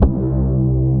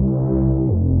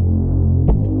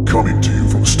Coming to you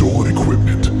from stolen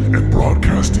equipment and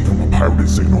broadcasting from a pirated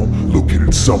signal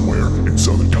located somewhere in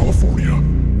Southern California.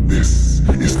 This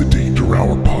is the Danger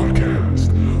Hour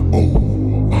Podcast. Oh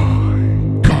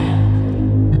my God.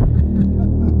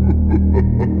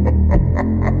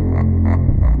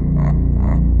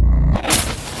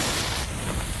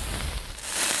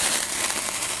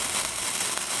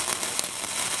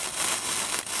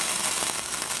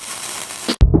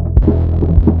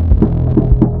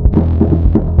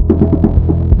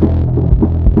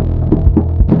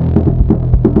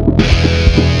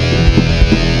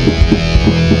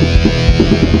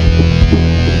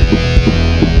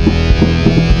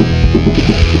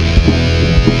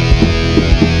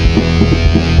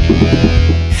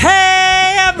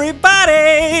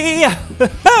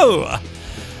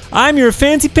 I'm your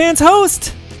fancy pants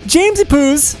host,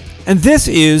 Jamesypoo, and this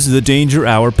is the Danger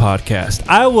Hour Podcast.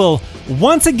 I will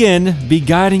once again be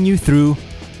guiding you through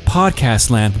podcast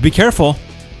land. But be careful,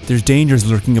 there's dangers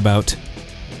lurking about.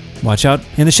 Watch out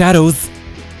in the shadows.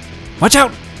 Watch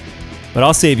out! But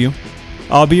I'll save you.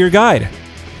 I'll be your guide.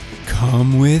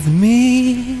 Come with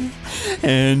me,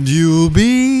 and you'll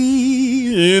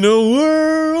be in a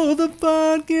world of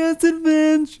podcast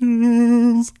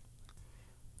adventures.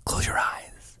 Close your eyes.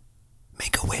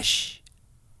 Make a wish.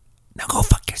 Now go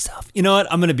fuck yourself. You know what?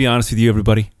 I'm going to be honest with you,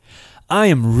 everybody. I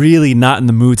am really not in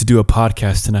the mood to do a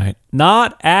podcast tonight.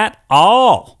 Not at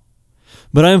all.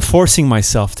 But I'm forcing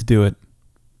myself to do it.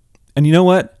 And you know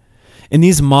what? In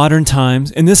these modern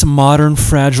times, in this modern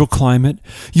fragile climate,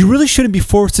 you really shouldn't be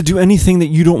forced to do anything that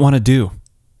you don't want to do.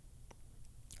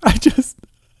 I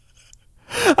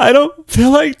don't feel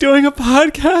like doing a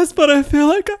podcast, but I feel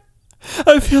like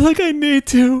I need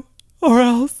to, or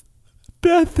else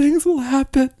bad things will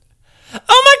happen. Oh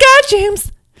my God,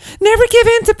 James! Never give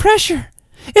in to pressure.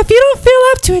 If you don't feel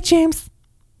up to it, James,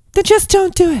 then just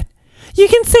don't do it. You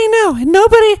can say no, and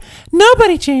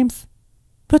nobody, James,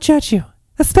 will judge you,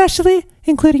 especially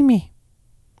including me.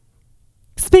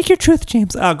 Speak your truth,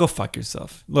 James. Oh, go fuck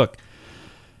yourself. Look,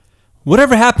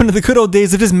 whatever happened to the good old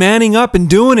days of just manning up and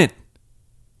doing it?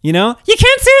 You know? You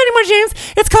can't say it anymore, James.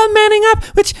 It's called manning up,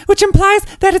 which implies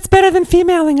that it's better than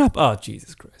femaling up. Oh,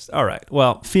 Jesus Christ. All right.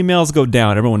 Well, females go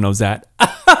down. Everyone knows that.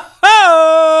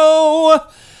 Oh!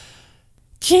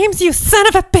 James, you son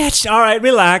of a bitch. All right,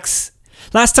 relax.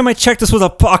 Last time I checked, this was a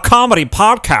comedy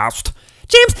podcast.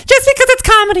 James, just because it's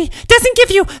comedy doesn't give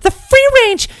you the free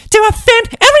range to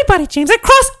offend everybody, James.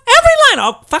 Across every line.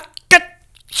 Oh, fuck it.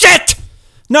 Shit.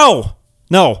 No.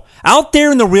 Out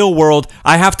there in the real world,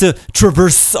 I have to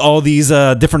traverse all these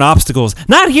different obstacles.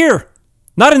 Not here.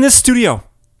 Not in this studio.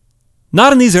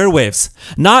 Not in these airwaves.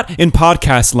 Not in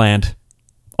podcast land.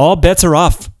 All bets are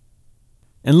off.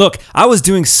 And look, I was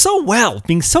doing so well,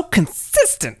 being so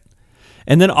consistent.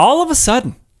 And then all of a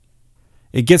sudden,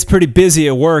 it gets pretty busy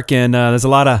at work, and there's a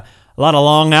lot of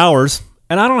long hours,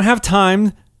 and I don't have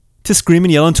time to scream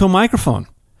and yell into a microphone.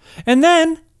 And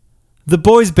then the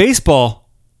boys' baseball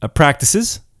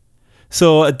practices.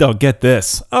 So, get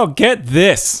this.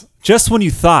 Just when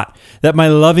you thought that my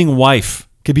loving wife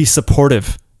could be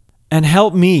supportive and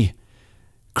help me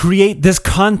create this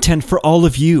content for all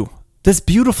of you, this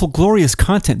beautiful, glorious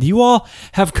content that you all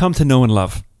have come to know and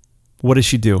love, what does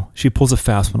she do? She pulls a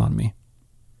fast one on me.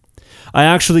 I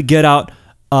actually get out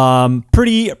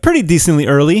pretty decently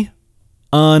early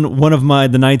on one of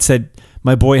the nights that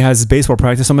my boy has his baseball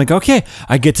practice. I'm like, okay,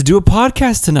 I get to do a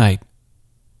podcast tonight.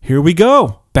 Here we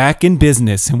go. Back in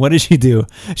business. And what does she do?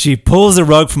 She pulls the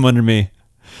rug from under me.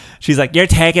 She's like, you're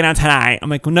taking him tonight. I'm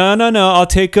like, no. I'll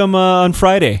take him on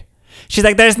Friday. She's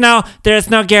like, there's no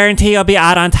guarantee you'll be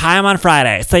out on time on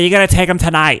Friday. So you got to take him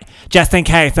tonight just in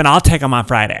case. And I'll take him on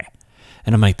Friday.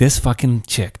 And I'm like, this fucking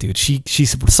chick, dude. She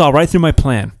saw right through my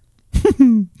plan.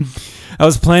 I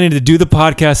was planning to do the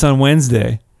podcast on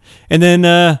Wednesday. And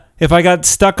then if I got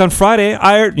stuck on Friday,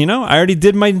 I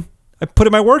put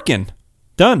in my work in.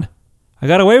 Done. I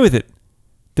got away with it.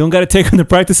 Don't got to take him to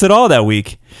practice at all that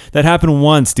week. That happened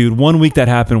once, dude. 1 week that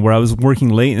happened where I was working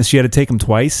late and she had to take him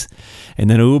twice. And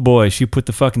then, oh boy, she put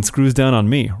the fucking screws down on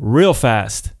me real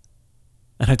fast.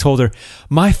 And I told her,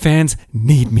 my fans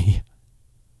need me.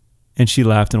 And she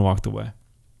laughed and walked away.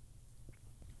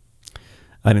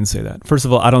 I didn't say that. First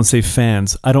of all, I don't say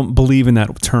fans. I don't believe in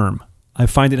that term. I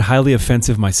find it highly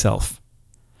offensive myself.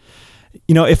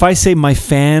 You know, if I say my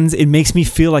fans, it makes me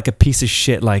feel like a piece of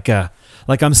shit, like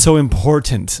I'm so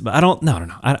important. But I don't. No.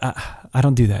 I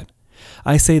don't do that.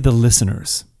 I say the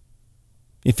listeners.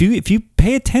 If you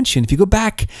pay attention, if you go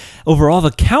back over all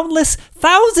the countless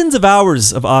thousands of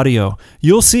hours of audio,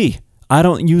 you'll see I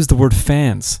don't use the word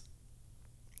fans.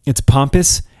 It's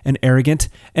pompous and arrogant,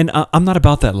 and I'm not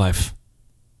about that life.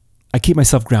 I keep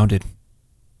myself grounded.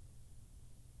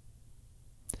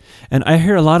 And I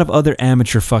hear a lot of other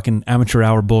amateur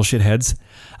hour bullshit heads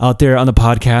out there on the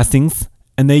podcastings,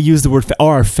 and they use the word,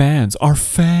 our fans.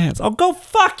 Oh, go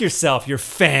fuck yourself, your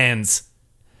fans.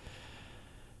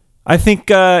 I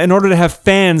think in order to have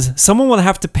fans, someone will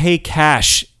have to pay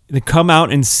cash to come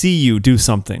out and see you do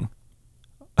something.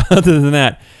 Other than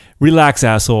that, relax,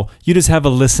 asshole. You just have a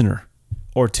listener,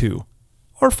 or 2,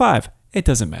 or 5. It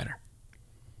doesn't matter.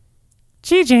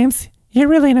 Gee, James, you're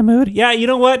really in a mood. Yeah, you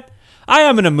know what? I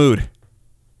am in a mood.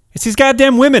 It's these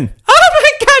goddamn women. Oh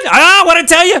my God! I want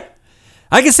to tell you.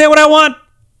 I can say what I want.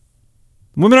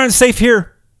 Women aren't safe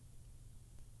here.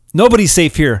 Nobody's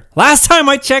safe here. Last time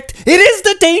I checked, it is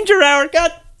the danger hour.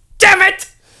 God damn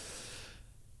it!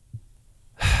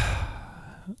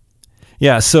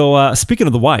 Yeah, so speaking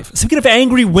of the wife, speaking of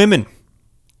angry women,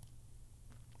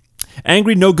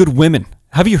 angry no good women,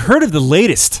 have you heard of the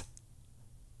latest?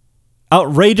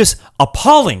 Outrageous,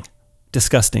 appalling,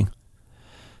 disgusting.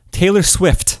 Taylor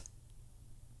Swift.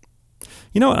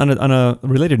 You know, on a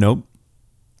related note,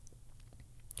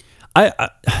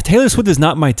 Taylor Swift is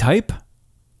not my type.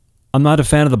 I'm not a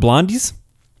fan of the blondies.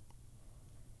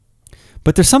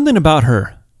 But there's something about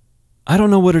her. I don't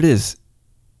know what it is.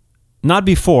 Not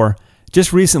before,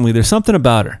 just recently. There's something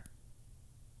about her.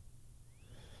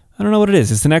 I don't know what it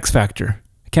is. It's an X factor.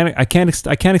 I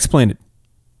can't explain it.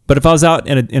 But if I was out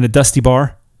in a dusty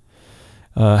bar,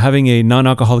 having a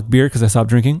non-alcoholic beer because I stopped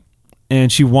drinking,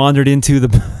 and she wandered into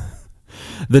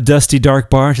the dusty dark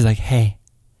bar, she's like, "Hey,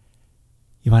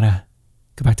 you want to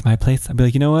go back to my place?" I'd be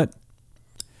like, "You know what?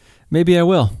 Maybe I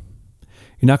will.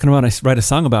 You're not going to write a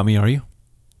song about me, are you?"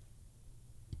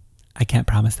 I can't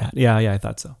promise that. Yeah, I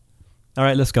thought so. All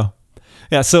right, let's go.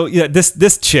 Yeah, so yeah,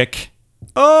 this chick,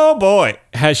 oh boy,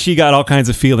 has she got all kinds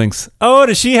of feelings. Oh,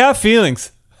 does she have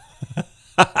feelings?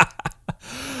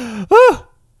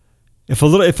 If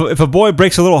a boy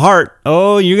breaks a little heart,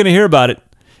 oh, you're going to hear about it.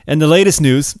 And the latest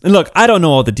news, and look, I don't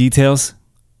know all the details.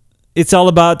 It's all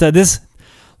about this.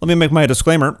 Let me make my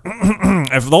disclaimer.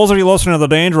 If those of you listening to the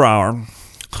Danger Hour,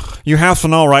 you have to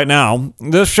know right now,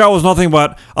 this show is nothing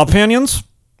but opinions,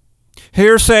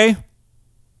 hearsay,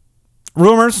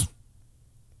 rumors,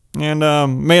 and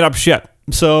made up shit.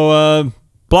 So,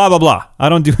 blah, blah, blah. I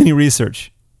don't do any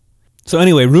research. So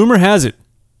anyway, rumor has it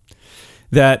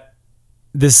that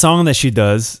this song that she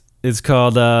does is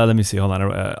called, let me see, hold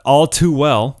on, All Too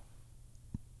Well.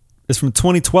 It's from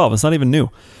 2012. It's not even new.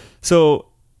 So,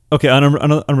 okay, on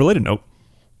a related note,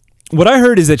 what I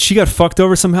heard is that she got fucked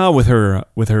over somehow with her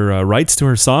rights to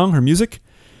her song, her music.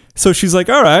 So she's like,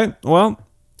 all right, well,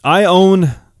 I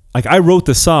wrote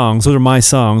the songs, those are my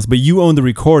songs, but you own the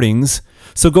recordings,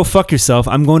 so go fuck yourself.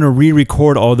 I'm going to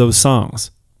re-record all those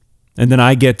songs. And then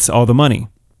I get all the money.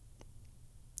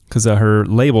 Because her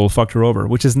label fucked her over,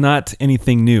 which is not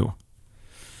anything new.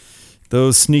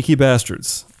 Those sneaky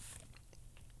bastards.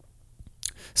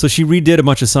 So she redid a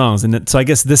bunch of songs, and so I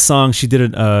guess this song she did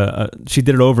it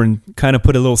over and kind of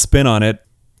put a little spin on it.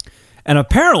 And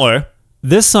apparently,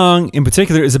 this song in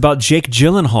particular is about Jake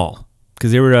Gyllenhaal,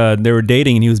 because they were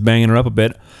dating and he was banging her up a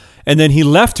bit, and then he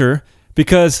left her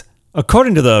because,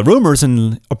 according to the rumors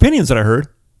and opinions that I heard,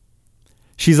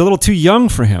 she's a little too young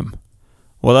for him.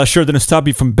 Well, that sure didn't stop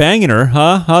you from banging her,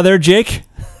 huh? Huh there, Jake?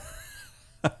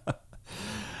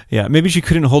 Yeah, maybe she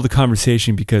couldn't hold a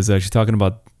conversation because she's talking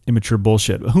about immature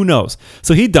bullshit. Who knows?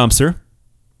 So he dumps her,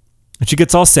 and she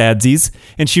gets all sadsies,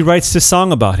 and she writes this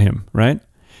song about him, right?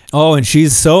 Oh, and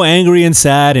she's so angry and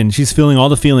sad, and she's feeling all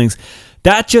the feelings.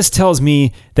 That just tells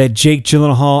me that Jake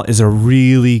Gyllenhaal is a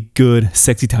really good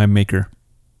sexy time maker.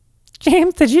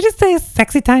 James, did you just say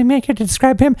sexy time maker to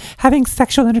describe him having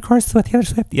sexual intercourse with Taylor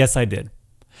Swift? Yes, I did.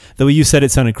 The way you said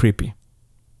it sounded creepy.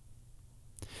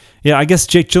 Yeah, I guess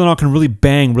Jake Gyllenhaal can really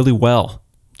bang really well.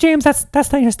 James,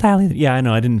 that's not your style either. Yeah, I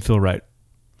know. I didn't feel right.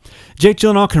 Jake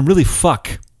Gyllenhaal can really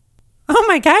fuck. Oh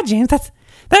my God, James,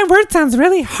 that word sounds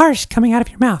really harsh coming out of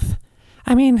your mouth.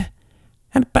 I mean,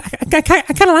 I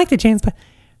kind of liked it, James, but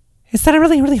it sounded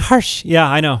really, really harsh. Yeah,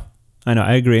 I know.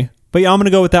 I agree. But yeah, I'm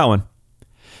gonna go with that one.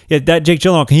 Yeah, that Jake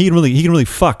Gyllenhaal he can really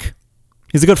fuck.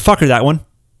 He's a good fucker. That one.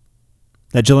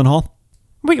 That Gyllenhaal.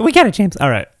 We get it, James. All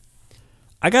right.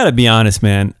 I gotta be honest,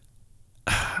 man.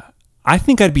 I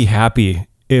think I'd be happy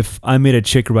if I made a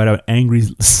chick write an angry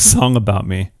song about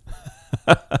me.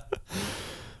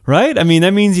 Right? I mean,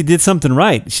 that means you did something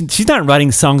right. She's not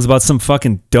writing songs about some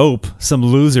fucking dope, some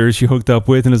loser she hooked up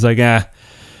with and is like,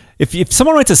 If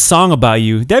someone writes a song about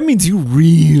you, that means you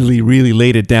really, really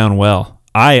laid it down well.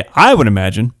 I would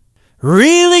imagine.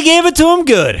 Really gave it to him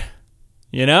good.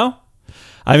 You know?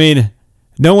 I mean,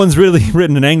 no one's really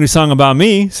written an angry song about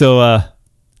me, so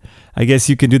I guess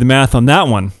you could do the math on that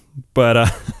one.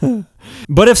 But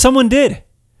but if someone did,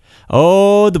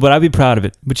 would I be proud of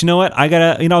it? But you know what?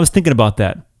 I was thinking about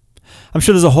that. I'm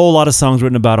sure there's a whole lot of songs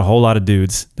written about a whole lot of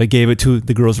dudes that gave it to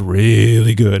the girls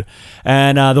really good.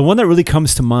 And the one that really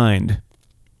comes to mind,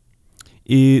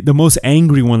 the most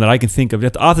angry one that I can think of,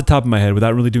 off the top of my head,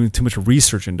 without really doing too much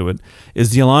research into it,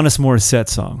 is the Alanis Morissette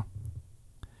song.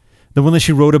 The one that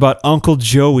she wrote about Uncle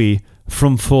Joey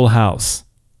from Full House.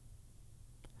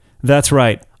 That's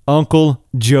right, Uncle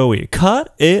Joey.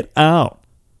 Cut it out.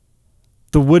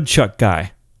 The woodchuck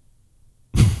guy.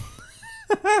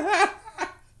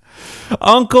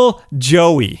 Uncle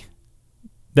Joey.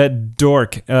 That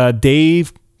dork.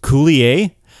 Dave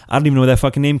Coulier. I don't even know where that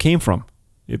fucking name came from.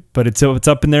 But it's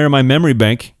up in there in my memory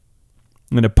bank.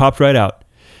 And it popped right out.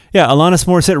 Yeah, Alanis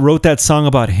Morissette wrote that song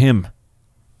about him.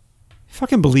 You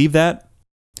fucking believe that?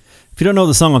 If you don't know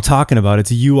the song I'm talking about,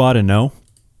 it's You Ought to Know.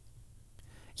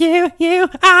 You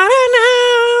ought to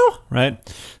know.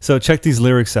 Right? So check these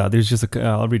lyrics out. There's just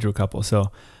I'll read you a couple.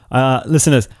 So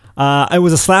listen to this. It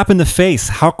was a slap in the face,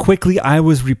 how quickly I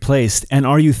was replaced. And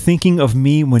are you thinking of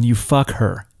me when you fuck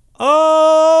her?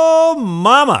 Oh,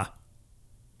 mama.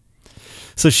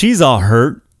 So she's all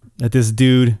hurt that this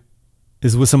dude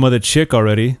is with some other chick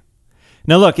already.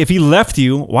 Now look, if he left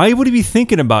you, why would he be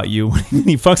thinking about you when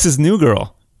he fucks his new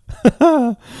girl?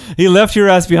 He left your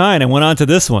ass behind and went on to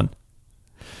this one.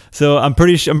 So I'm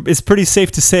pretty sure it's pretty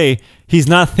safe to say he's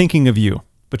not thinking of you.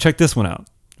 But check this one out,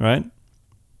 right?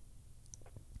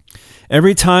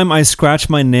 Every time I scratch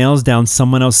my nails down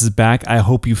someone else's back, I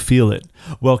hope you feel it.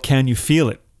 Well, can you feel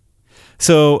it?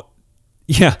 So,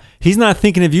 yeah, he's not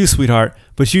thinking of you, sweetheart,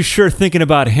 but you sure thinking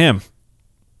about him.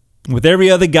 With every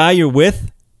other guy you're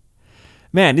with,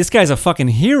 man, this guy's a fucking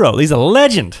hero. He's a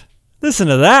legend. Listen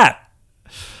to that.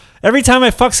 Every time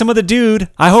I fuck some other dude,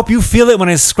 I hope you feel it when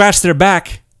I scratch their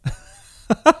back.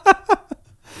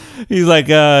 He's like,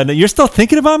 you're still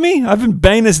thinking about me? I've been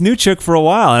banging this new chick for a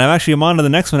while, and I'm on to the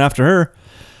next one after her.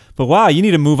 But wow, you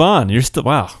need to move on.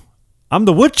 Wow. I'm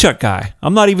the woodchuck guy.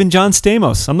 I'm not even John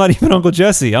Stamos. I'm not even Uncle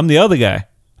Jesse. I'm the other guy.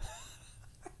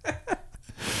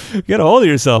 Get a hold of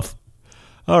yourself.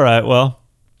 All right, well.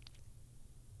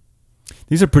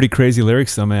 These are pretty crazy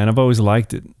lyrics, though, man. I've always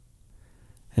liked it.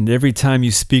 And every time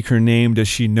you speak her name, does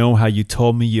she know how you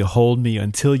told me you hold me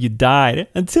until you died?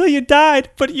 Until you died,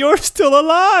 but you're still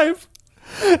alive.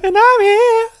 And I'm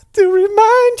here to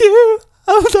remind you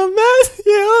of the mess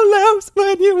you left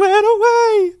when you went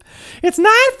away. It's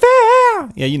not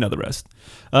fair. Yeah, you know the rest.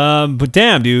 But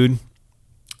damn, dude.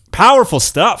 Powerful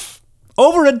stuff.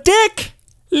 Over a dick.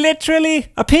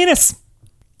 Literally a penis.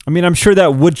 I mean, I'm sure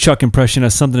that woodchuck impression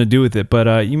has something to do with it,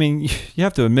 but you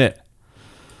have to admit,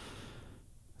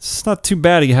 it's not too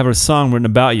bad you have a song written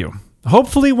about you.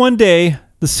 Hopefully one day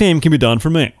the same can be done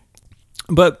for me.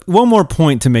 But one more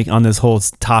point to make on this whole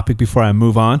topic before I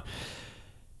move on.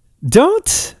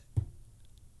 Don't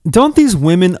these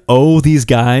women owe these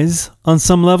guys on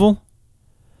some level?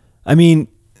 I mean,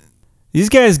 these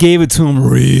guys gave it to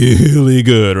them really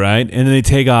good, right? And then they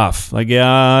take off. Like, yeah,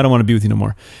 I don't want to be with you no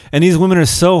more. And these women are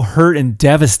so hurt and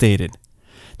devastated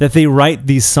that they write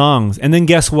these songs. And then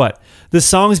guess what? The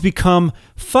songs become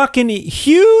fucking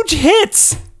huge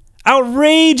hits.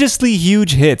 Outrageously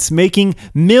huge hits, making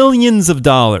millions of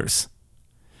dollars.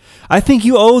 I think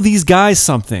you owe these guys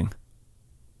something.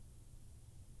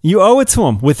 You owe it to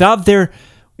them. Without their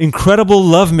incredible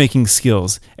lovemaking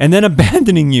skills and then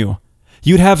abandoning you,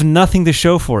 you'd have nothing to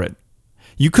show for it.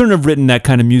 You couldn't have written that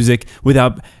kind of music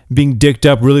without being dicked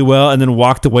up really well and then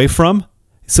walked away from.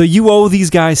 So you owe these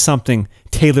guys something.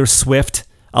 Taylor Swift,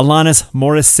 Alanis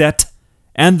Morissette,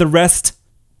 and the rest.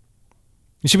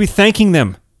 You should be thanking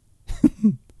them.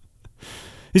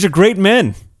 These are great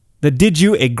men that did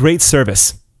you a great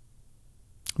service.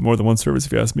 More than one service,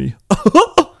 if you ask me.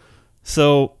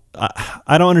 So,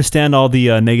 I don't understand all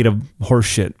the negative horse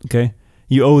shit, okay?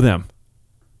 You owe them.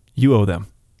 You owe them.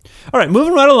 All right,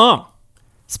 moving right along.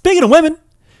 Speaking of women,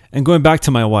 and going back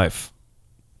to my wife.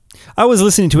 I was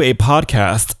listening to a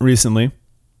podcast recently,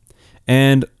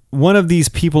 and one of these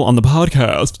people on the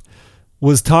podcast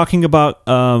was talking about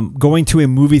going to a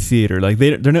movie theater. Like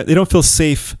they don't feel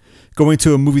safe going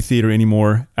to a movie theater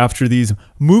anymore after these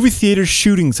movie theater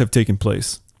shootings have taken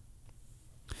place.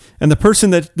 And the person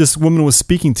that this woman was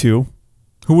speaking to,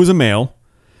 who was a male,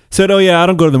 said, "Oh yeah, I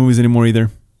don't go to the movies anymore either."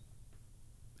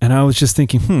 And I was just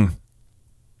thinking,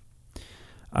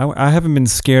 I haven't been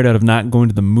scared out of not going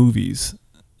to the movies.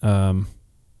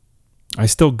 I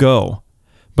still go.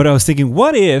 But I was thinking,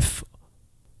 what if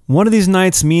one of these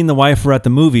nights me and the wife were at the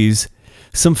movies,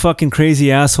 some fucking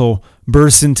crazy asshole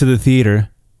bursts into the theater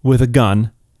with a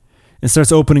gun and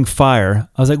starts opening fire,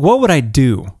 I was like, what would I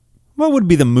do? What would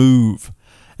be the move?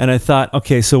 And I thought,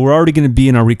 okay, so we're already going to be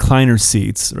in our recliner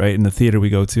seats, right, in the theater we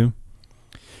go to.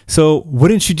 So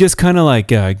wouldn't you just kind of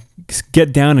like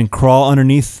get down and crawl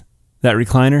underneath that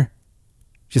recliner?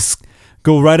 Just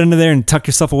go right under there and tuck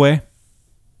yourself away?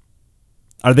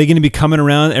 Are they going to be coming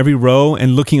around every row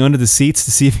and looking under the seats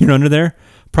to see if you're under there?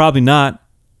 Probably not.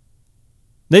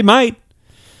 They might.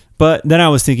 But then I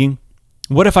was thinking,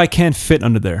 what if I can't fit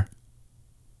under there?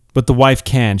 But the wife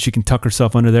can. She can tuck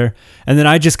herself under there. And then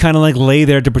I just kind of like lay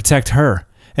there to protect her.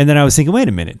 And then I was thinking, wait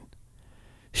a minute.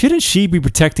 Shouldn't she be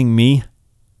protecting me?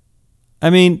 I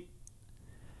mean,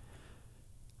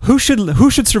 who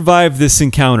should survive this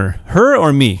encounter? Her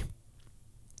or me?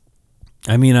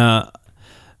 I mean,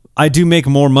 I do make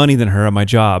more money than her at my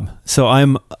job. So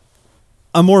I'm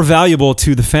more valuable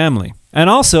to the family. And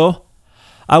also,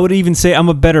 I would even say I'm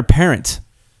a better parent.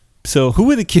 So who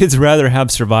would the kids rather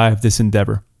have survived this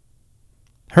endeavor?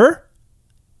 Her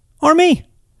or me?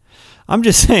 I'm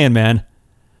just saying, man.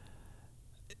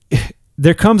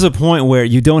 There comes a point where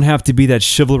you don't have to be that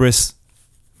chivalrous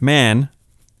man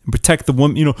and protect the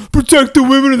woman, protect the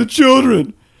women and the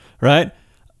children, right?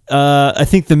 I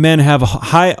think the men have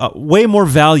way more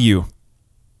value.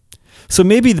 So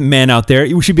maybe the men out there,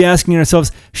 we should be asking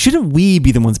ourselves, shouldn't we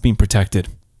be the ones being protected?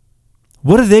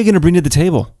 What are they going to bring to the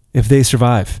table if they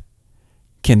survive?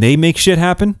 Can they make shit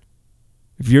happen?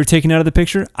 If you're taken out of the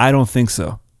picture, I don't think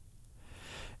so.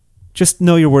 Just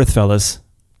know your worth, fellas.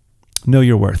 Know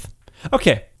your worth.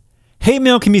 Okay. Hate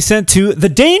mail can be sent to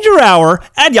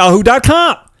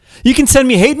thedangerhour@yahoo.com. You can send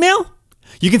me hate mail.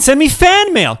 You can send me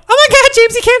fan mail. Oh my God,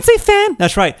 James, you can't say fan.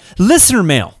 That's right. Listener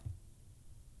mail.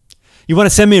 You want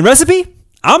to send me a recipe?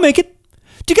 I'll make it.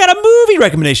 You got a movie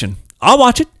recommendation? I'll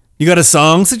watch it. You got a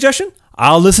song suggestion?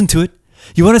 I'll listen to it.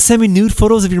 You want to send me nude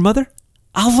photos of your mother?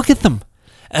 I'll look at them,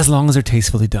 as long as they're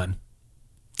tastefully done.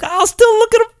 I'll still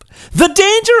look at them.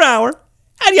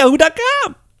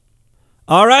 thedangerhour@yahoo.com.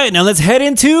 All right, now let's head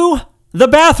into the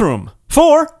bathroom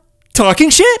for talking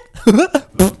shit.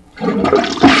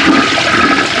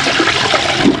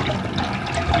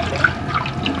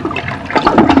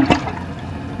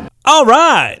 All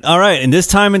right. And this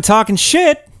time in talking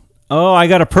shit, I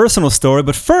got a personal story,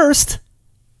 but first,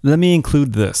 let me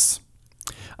include this.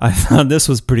 I thought this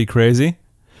was pretty crazy.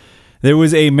 There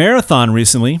was a marathon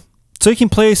recently taking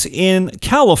place in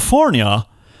California,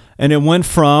 and it went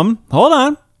from,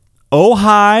 Ojai,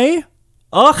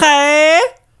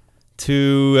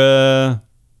 to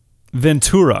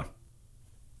Ventura.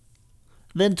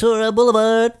 Ventura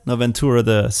Boulevard. No, Ventura,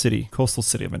 the city, coastal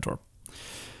city of Ventura.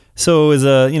 So it was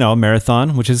a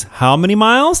marathon, which is how many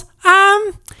miles?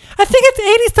 I think it's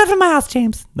 87 miles,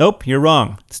 James. Nope, you're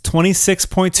wrong. It's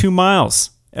 26.2 miles.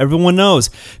 Everyone knows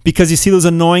because you see those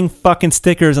annoying fucking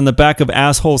stickers on the back of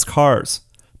assholes' cars.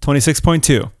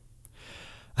 26.2.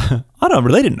 On a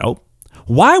related note,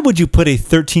 why would you put a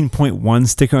 13.1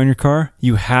 sticker on your car,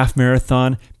 you half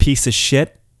marathon piece of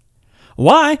shit?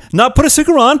 Why not put a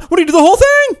sticker on when you do the whole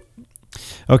thing?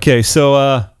 Okay,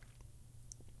 so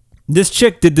this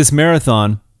chick did this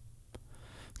marathon,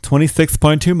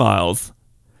 26.2 miles,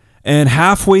 and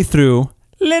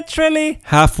literally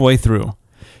halfway through,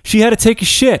 she had to take a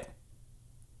shit.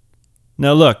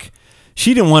 Now look,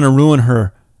 she didn't want to ruin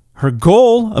her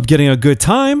goal of getting a good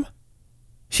time.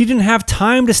 She didn't have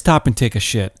time to stop and take a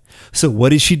shit. So what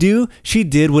did she do? She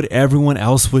did what everyone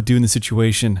else would do in the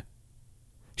situation.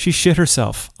 She shit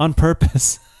herself on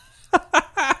purpose.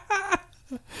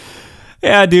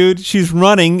 Yeah, dude, she's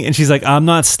running and she's like, I'm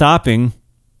not stopping.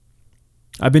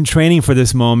 I've been training for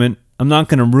this moment. I'm not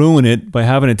going to ruin it by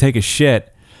having to take a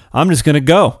shit. I'm just going to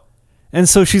go. And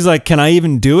so she's like, can I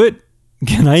even do it?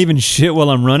 Can I even shit while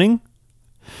I'm running?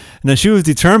 Now she was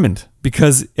determined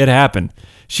because it happened.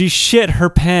 She shit her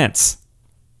pants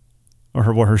or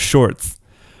her shorts.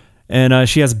 And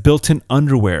she has built-in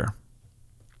underwear.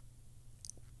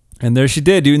 And there she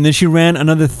did, dude. And then she ran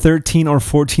another 13 or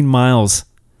 14 miles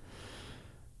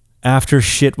after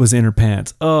shit was in her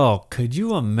pants. Oh, could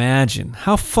you imagine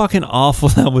how fucking awful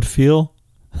that would feel?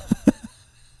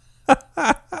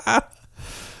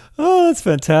 Oh, that's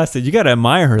fantastic. You got to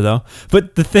admire her, though.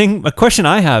 But a question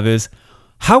I have is,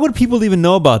 how would people even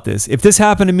know about this? If this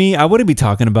happened to me, I wouldn't be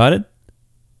talking about it.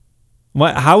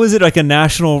 How is it like a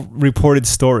national reported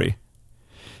story?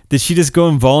 Did she just go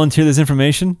and volunteer this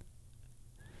information?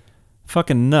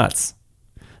 Fucking nuts.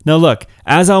 Now look,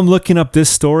 as I'm looking up this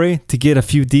story to get a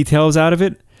few details out of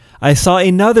it, I saw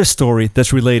another story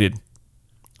that's related.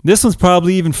 This one's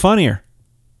probably even funnier.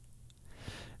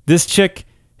 This chick,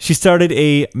 she started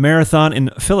a marathon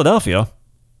in Philadelphia.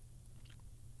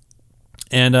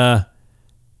 And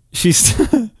she's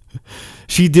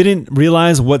she didn't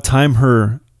realize what time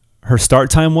her start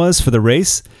time was for the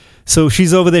race. So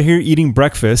she's over there here eating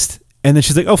breakfast, and then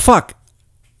she's like, "Oh fuck,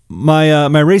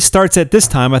 my race starts at this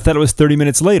time. I thought it was 30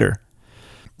 minutes later."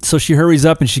 So she hurries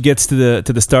up and she gets to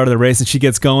the start of the race and she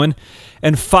gets going.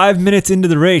 And 5 minutes into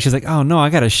the race, she's like, "Oh no, I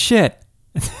gotta shit."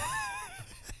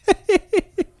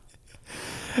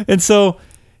 And so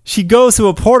she goes to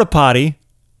a porta potty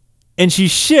and she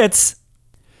shits.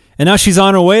 And now she's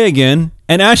on her way again.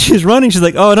 And as she's running, she's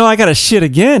like, "Oh no, I gotta shit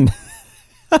again."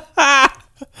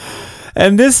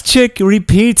 And this chick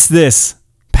repeats this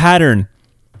pattern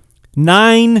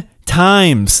 9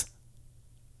 times.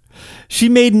 She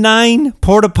made 9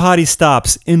 porta potty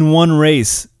stops in one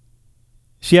race.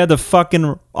 She had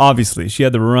obviously, she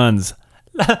had the runs.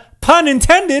 Pun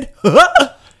intended.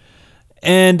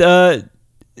 And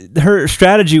her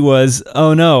strategy was,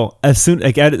 oh no, as soon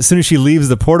as she leaves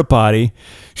the porta potty,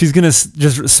 she's going to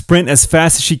just sprint as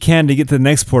fast as she can to get to the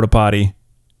next porta potty.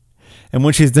 And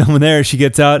when she's done there, she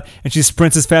gets out and she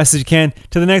sprints as fast as she can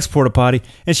to the next porta potty.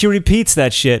 And she repeats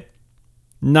that shit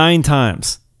 9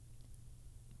 times.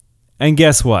 And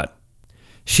guess what?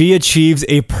 She achieves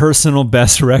a personal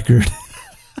best record.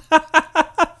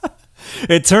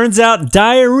 It turns out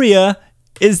diarrhea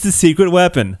is the secret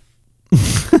weapon.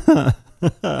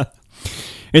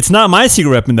 It's not my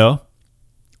secret weapon, though,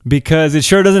 because it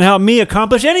sure doesn't help me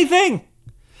accomplish anything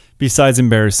besides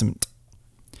embarrassment.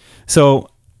 So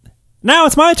now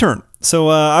it's my turn. So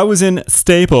I was in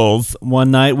Staples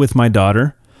one night with my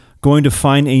daughter, going to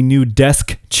find a new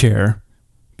desk chair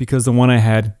because the one I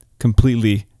had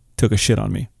completely took a shit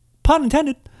on me. Pun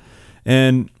intended.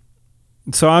 And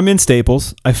so I'm in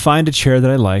Staples. I find a chair that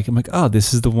I like. I'm like, oh,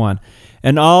 this is the one.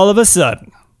 And all of a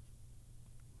sudden,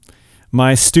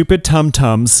 my stupid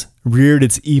tum-tums reared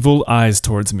its evil eyes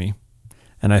towards me.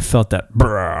 And I felt that.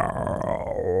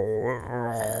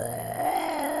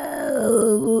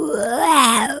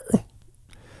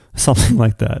 Something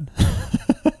like that.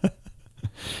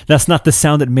 That's not the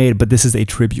sound it made, but this is a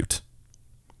tribute.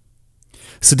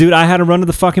 So, dude, I had to run to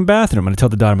the fucking bathroom. And I tell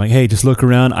the daughter, I'm like, hey, just look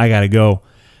around. I got to go.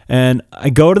 And I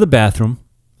go to the bathroom.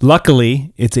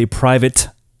 Luckily, it's a private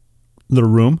little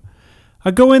room.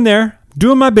 I go in there,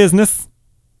 doing my business.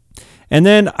 And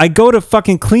then I go to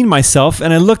fucking clean myself.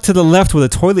 And I look to the left where the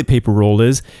toilet paper roll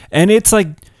is. And it's like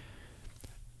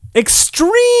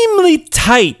extremely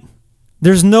tight.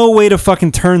 There's no way to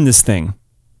fucking turn this thing.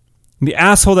 The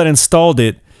asshole that installed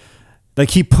it,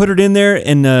 like he put it in there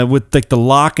and with like the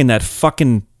lock and that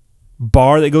fucking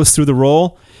bar that goes through the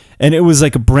roll, and it was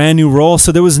like a brand new roll,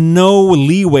 so there was no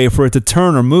leeway for it to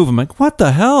turn or move. I'm like, what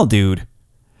the hell, dude?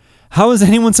 How is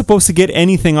anyone supposed to get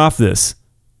anything off this?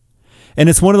 And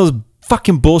it's one of those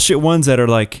fucking bullshit ones that are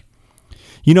like,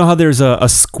 you know how there's a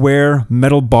square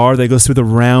metal bar that goes through the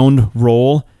round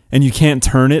roll and you can't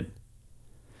turn it?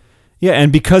 Yeah,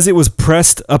 and because it was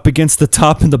pressed up against the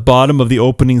top and the bottom of the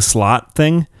opening slot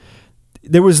thing,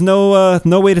 there was no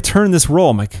way to turn this roll.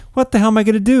 I'm like, what the hell am I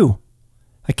going to do?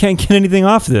 I can't get anything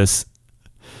off this.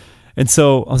 And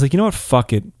so I was like, you know what?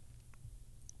 Fuck it.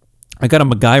 I got to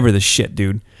MacGyver this shit,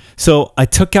 dude. So I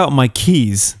took out my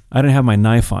keys. I didn't have my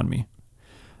knife on me.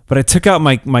 But I took out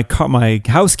my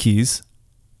house keys,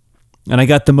 and I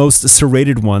got the most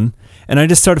serrated one, and I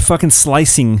just started fucking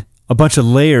slicing a bunch of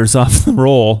layers off the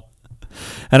roll.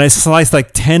 And I sliced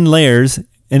like 10 layers,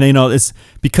 and it's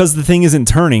because the thing isn't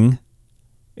turning.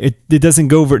 It doesn't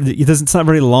go over. It's not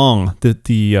very long.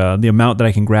 The amount that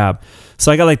I can grab.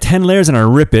 So I got like 10 layers, and I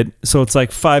rip it. So it's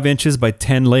like 5 inches by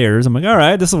 10 layers. I'm like, all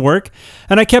right, this will work.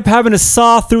 And I kept having to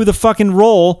saw through the fucking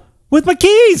roll with my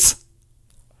keys.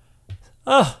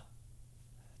 Oh,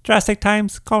 drastic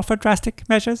times call for drastic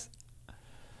measures.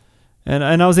 And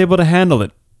I was able to handle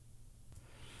it.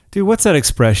 Dude, what's that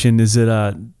expression? Is it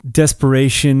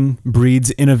desperation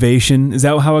breeds innovation? Is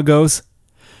that how it goes?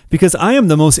 Because I am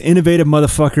the most innovative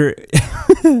motherfucker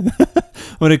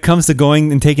when it comes to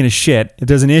going and taking a shit. If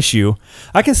there's an issue,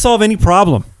 I can solve any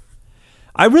problem.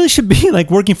 I really should be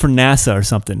like working for NASA or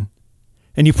something.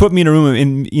 And you put me in a room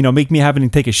and make me having to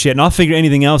take a shit, and I'll figure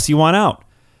anything else you want out.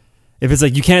 If it's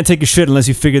like you can't take a shit unless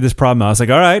you figure this problem out, it's like,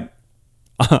 all right,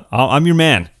 I'm your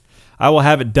man. I will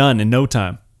have it done in no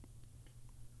time.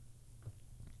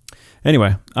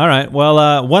 Anyway, all right.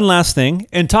 Well, one last thing.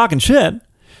 In talking shit,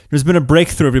 there's been a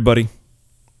breakthrough, everybody.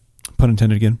 Pun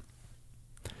intended again.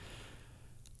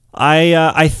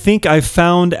 I think I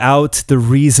found out the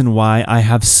reason why I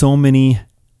have so many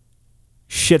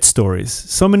shit stories,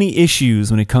 so many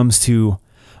issues when it comes to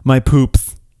my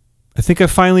poops. I think I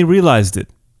finally realized it.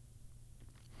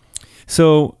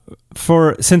 So,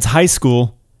 since high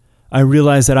school, I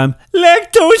realized that I'm lactose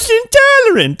lactose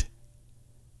intolerant.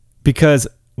 Because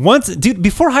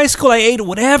before high school, I ate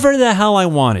whatever the hell I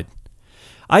wanted.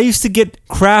 I used to get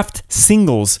Kraft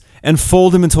singles and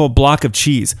fold them into a block of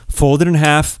cheese. Fold it in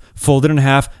half.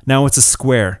 Now it's a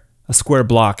square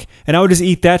block. And I would just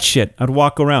eat that shit. I'd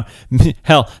walk around.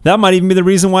 Hell, that might even be the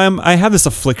reason why I have this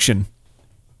affliction.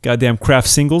 Goddamn Kraft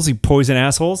singles, you poison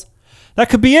assholes. That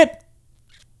could be it.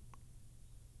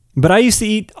 But I used to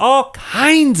eat all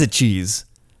kinds of cheese.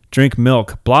 Drink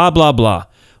milk, blah, blah, blah.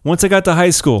 Once I got to high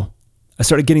school, I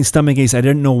started getting stomach aches. I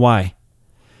didn't know why.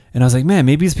 And I was like, man,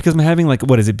 maybe it's because I'm having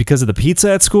what is it? Because of the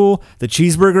pizza at school? The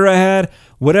cheeseburger I had?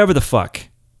 Whatever the fuck.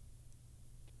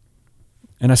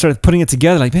 And I started putting it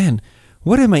together like, man,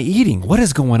 what am I eating? What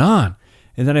is going on?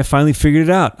 And then I finally figured it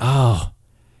out. Oh,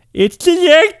 it's the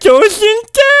lactose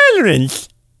intolerance.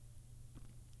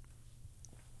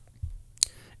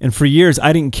 And for years,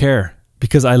 I didn't care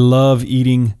because I love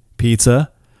eating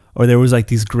pizza. Or there was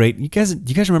these great... You guys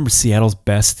remember Seattle's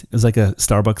Best? It was like a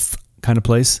Starbucks kind of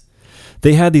place.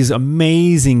 They had these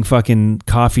amazing fucking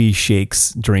coffee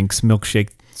shakes, drinks, milkshake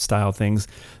style things.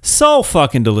 So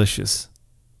fucking delicious.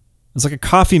 It was like a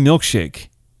coffee milkshake.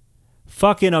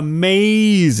 Fucking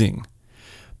amazing.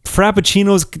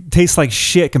 Frappuccinos taste like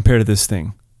shit compared to this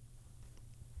thing.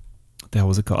 What the hell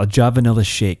was it called? A Javanilla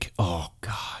shake. Oh,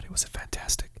 God. It was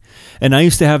fantastic. And I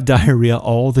used to have diarrhea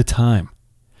all the time.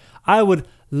 I would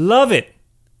love it.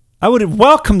 I would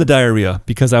welcome the diarrhea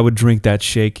because I would drink that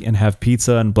shake and have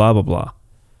pizza and blah, blah, blah.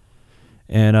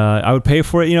 And I would pay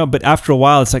for it, but after a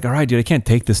while, it's like, all right, dude, I can't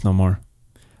take this no more.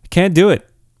 I can't do it.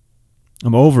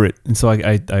 I'm over it. And so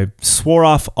I swore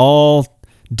off all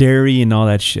dairy and all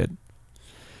that shit.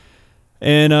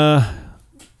 And,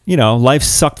 life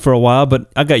sucked for a while,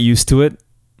 but I got used to it.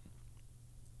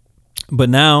 But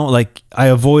now, I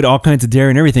avoid all kinds of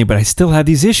dairy and everything, but I still have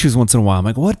these issues once in a while. I'm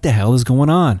like, what the hell is going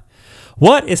on?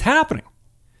 What is happening?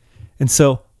 And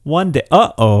so one day,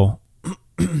 one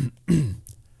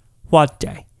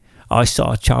day, I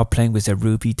saw a child playing with a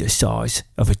ruby the size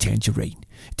of a tangerine.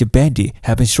 The bandit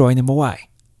had been throwing them away.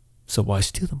 So why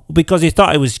steal them? Because he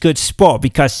thought it was good sport,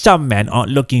 because some men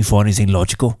aren't looking for anything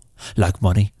logical, like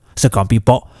money, so can't be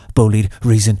bought, bullied,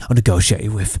 reasoned, or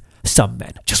negotiated with. Some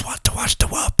men just want to watch the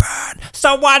world burn.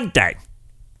 So one day,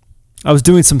 I was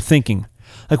doing some thinking.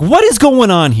 What is going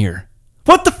on here?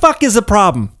 What the fuck is the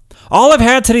problem? All I've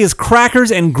had today is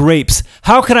crackers and grapes.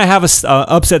 How can I have a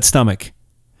upset stomach?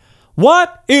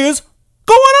 What is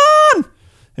going on?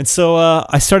 And so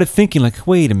I started thinking,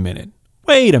 wait a minute.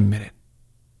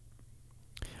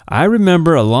 I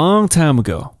remember a long time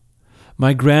ago,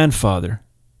 my grandfather,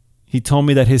 he told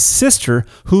me that his sister,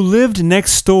 who lived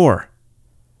next door,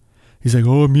 he's like,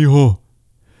 oh, mijo,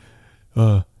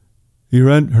 her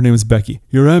name is Becky.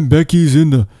 Your Aunt Becky's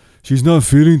she's not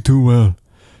feeling too well.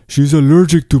 She's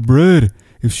allergic to bread.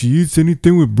 If she eats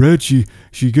anything with bread, she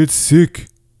gets sick.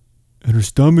 And her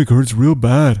stomach hurts real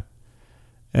bad.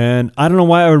 And I don't know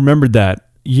why I remembered that.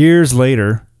 Years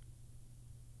later,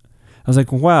 I was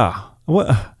like, wow,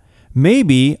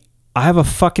 maybe I have a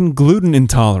fucking gluten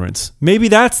intolerance. Maybe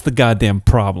that's the goddamn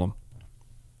problem.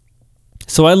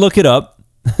 So I look it up.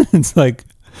 It's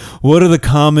what are the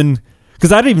common...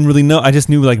 Because I didn't even really know. I just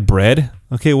knew bread.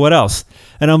 Okay, what else?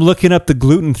 And I'm looking up the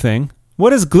gluten thing.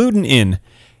 What is gluten in?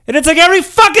 And it's every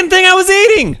fucking thing I was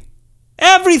eating.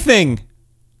 Everything.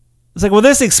 It's well,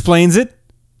 this explains it.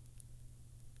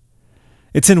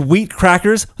 It's in wheat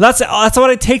crackers. That's what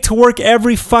I take to work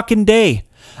every fucking day.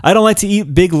 I don't like to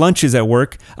eat big lunches at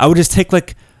work. I would just take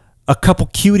a couple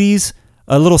cuties,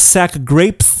 a little sack of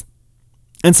grapes,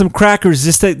 and some crackers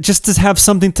just to have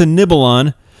something to nibble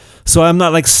on. So I'm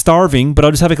not starving, but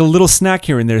I'll just have a little snack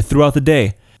here and there throughout the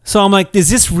day. So I'm is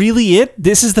this really it?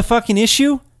 This is the fucking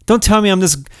issue? Don't tell me I'm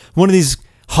just one of these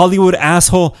Hollywood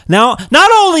asshole. Now,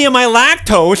 not only am I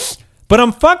lactose, but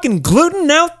I'm fucking gluten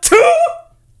now too?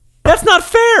 That's not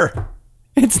fair.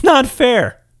 It's not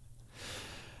fair. I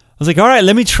was all right,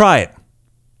 let me try it.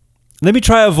 Let me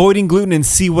try avoiding gluten and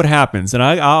see what happens. And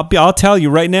I'll tell you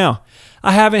right now,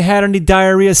 I haven't had any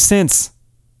diarrhea since.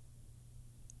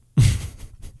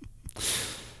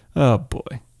 Oh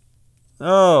boy.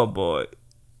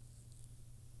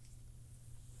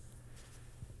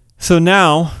 So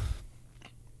now,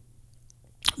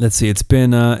 let's see. It's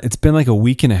been a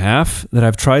week and a half that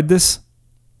I've tried this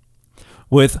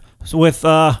with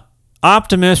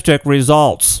optimistic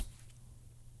results.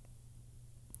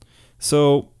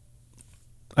 So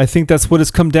I think that's what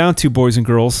it's come down to, boys and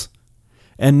girls.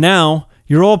 And now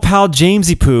your old pal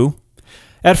Jamesypoo.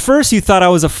 At first, you thought I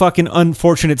was a fucking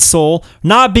unfortunate soul,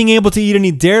 not being able to eat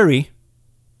any dairy.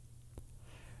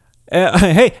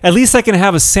 Hey, at least I can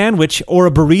have a sandwich or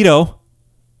a burrito.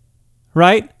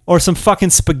 right? Or some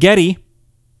fucking spaghetti.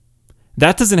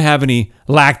 That doesn't have any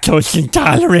lactose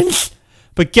intolerance.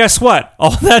 But guess what?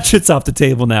 All that shit's off the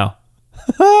table now.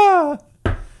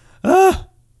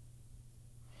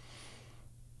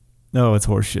 No, it's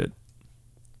horseshit.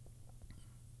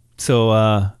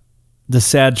 So, the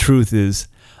sad truth is,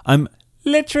 I'm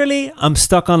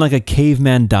stuck on like a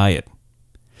caveman diet.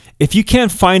 If you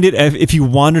can't find it, if you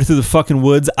wander through the fucking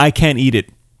woods, I can't eat it.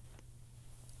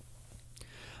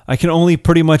 I can only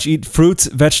pretty much eat fruits,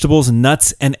 vegetables,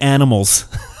 nuts, and animals.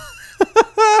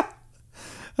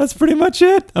 That's pretty much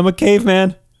it. I'm a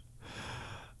caveman.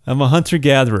 I'm a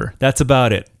hunter-gatherer. That's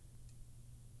about it.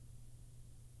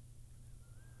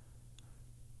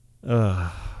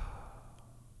 I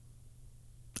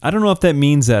don't know if that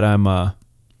means that am I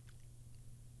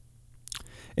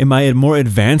more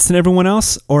advanced than everyone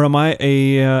else, or am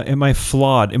I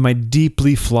flawed? Am I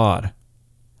deeply flawed?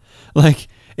 Like,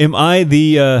 am I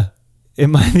the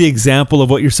example of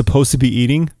what you're supposed to be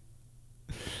eating?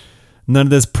 None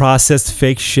of this processed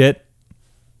fake shit.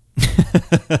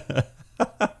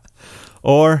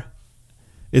 Or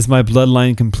is my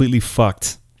bloodline completely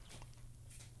fucked?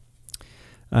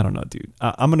 I don't know, dude.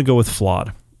 I'm gonna go with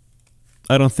flawed.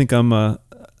 I don't think I'm the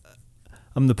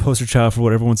poster child for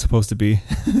what everyone's supposed to be.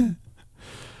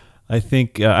 I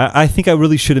think I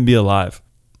really shouldn't be alive.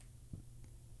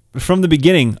 From the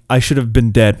beginning, I should have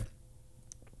been dead.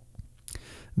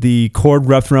 The cord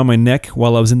wrapped around my neck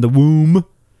while I was in the womb,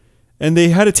 and they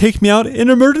had to take me out in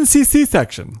emergency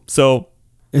C-section. So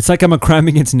it's like I'm a crime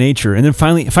against nature. And then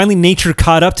finally nature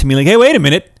caught up to me, like, hey, wait a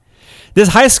minute. This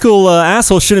high school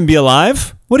asshole shouldn't be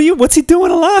alive. What's he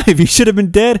doing alive? He should have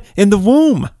been dead in the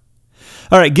womb.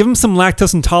 All right, give him some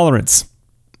lactose intolerance.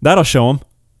 That'll show him.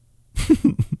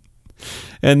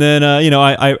 And then,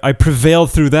 I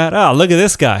prevailed through that. Oh, look at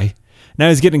this guy. Now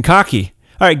he's getting cocky.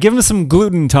 All right, give him some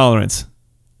gluten intolerance.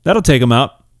 That'll take him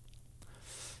out.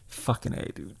 Fucking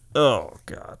A, dude. Oh,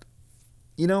 God.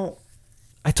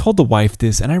 I told the wife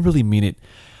this, and I really mean it.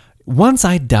 Once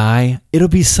I die, it'll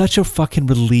be such a fucking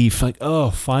relief. Like,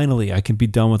 oh, finally, I can be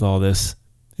done with all this.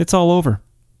 It's all over.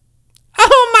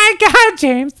 Oh my God,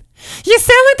 James. You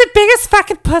sound like the biggest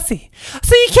fucking pussy.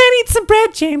 So you can't eat some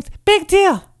bread, James. Big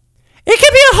deal. It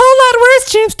could be a whole lot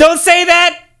worse, James. Don't say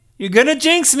that. You're gonna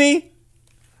jinx me.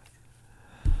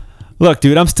 Look,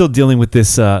 dude, I'm still dealing with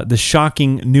this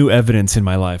shocking new evidence in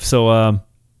my life. So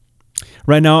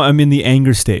right now I'm in the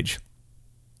anger stage.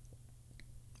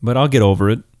 But I'll get over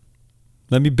it.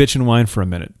 Let me bitch and whine for a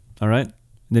minute, all right? And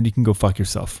then you can go fuck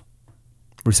yourself.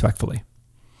 Respectfully.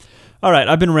 All right,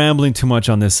 I've been rambling too much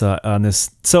on this.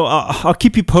 So I'll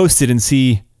keep you posted and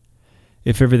see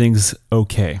if everything's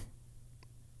okay.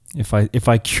 If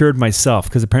I cured myself,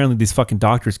 because apparently these fucking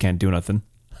doctors can't do nothing.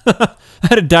 I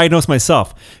had to diagnose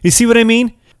myself. You see what I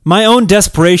mean? My own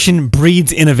desperation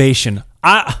breeds innovation.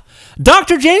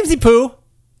 Dr. Jamesypoo,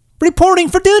 reporting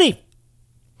for duty.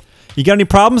 You got any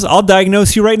problems? I'll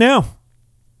diagnose you right now.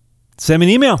 Send me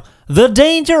an email.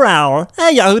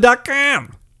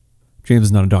 thedangerhour@yahoo.com. James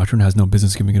is not a doctor and has no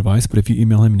business giving advice, but if you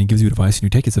email him and he gives you advice and you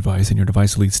take his advice and your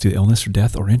advice leads to illness or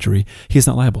death or injury, he is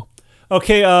not liable.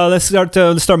 Okay, let's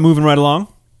start moving right along.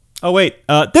 Oh, wait.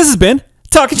 This has been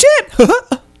Talking Shit.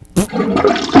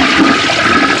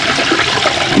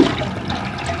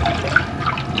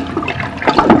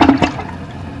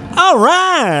 All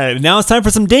right. Now it's time for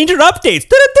some danger updates.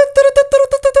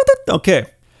 Okay.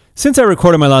 Since I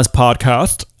recorded my last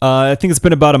podcast, I think it's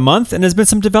been about a month, and there's been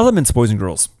some developments, boys and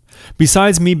girls.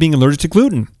 Besides me being allergic to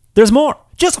gluten, there's more.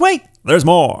 Just wait. There's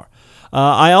more.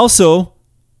 I also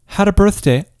had a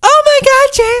birthday. Oh my God,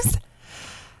 James.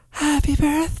 Happy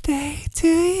birthday to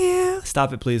you.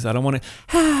 Stop it, please. I don't want to.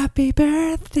 Happy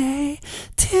birthday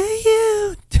to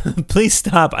you. Please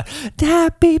stop.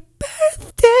 Happy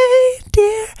birthday,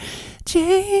 dear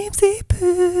Jamesypoo.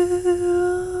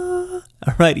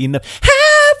 All right, enough.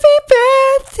 Happy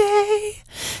birthday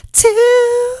to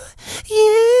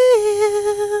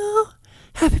you.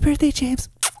 Happy birthday, James.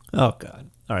 Oh, God.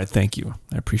 All right, thank you.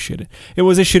 I appreciate it. It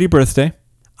was a shitty birthday.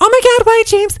 Oh my God, why,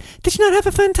 James? Did you not have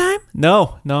a fun time?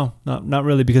 No, not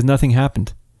really, because nothing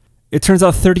happened. It turns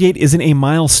out 38 isn't a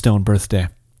milestone birthday.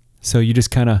 So you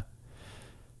just kind of,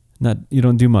 you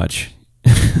don't do much.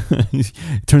 It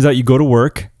turns out you go to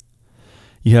work,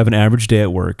 you have an average day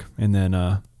at work, and then,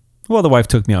 the wife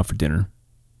took me out for dinner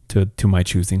to my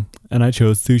choosing, and I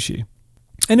chose sushi.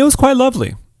 And it was quite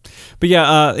lovely. But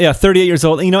 38 years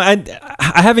old. I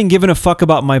haven't given a fuck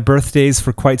about my birthdays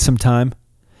for quite some time.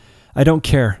 I don't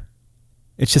care.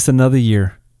 It's just another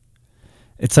year.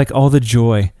 It's like all the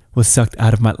joy was sucked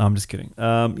out of my... I'm just kidding.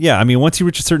 Once you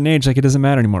reach a certain age, like, it doesn't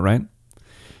matter anymore, right?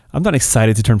 I'm not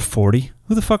excited to turn 40.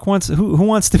 Who the fuck wants who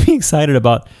wants to be excited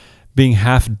about being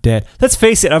half dead? Let's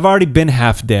face it, I've already been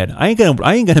half dead. I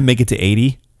ain't gonna make it to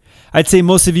 80. I'd say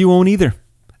most of you won't either.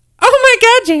 Oh my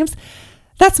God, James.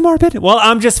 That's morbid. Well,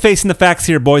 I'm just facing the facts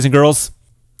here, boys and girls.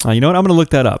 You know what? I'm gonna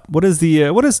look that up. What is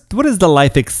the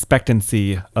life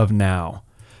expectancy of now?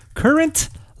 Current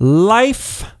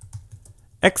life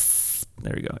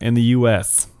there we go. In the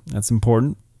US. That's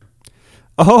important.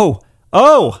 Oh,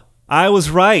 I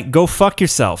was right. Go fuck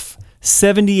yourself.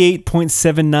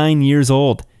 78.79 years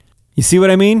old. You see what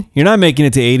I mean? You're not making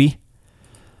it to 80.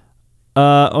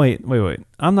 Wait.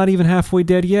 I'm not even halfway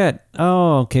dead yet.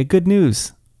 Oh, okay. Good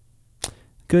news.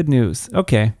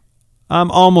 Okay. I'm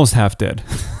almost half dead.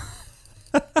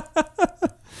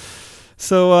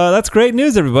 So that's great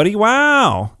news, everybody.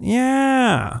 Wow.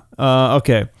 Yeah.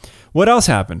 Okay. What else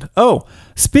happened? Oh,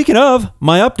 speaking of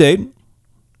my update,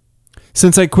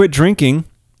 since I quit drinking,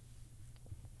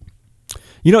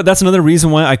 that's another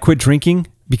reason why I quit drinking,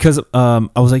 because I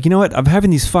was like, you know what? I'm having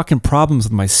these fucking problems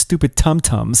with my stupid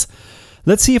tum-tums.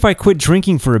 Let's see if I quit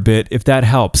drinking for a bit, if that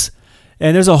helps.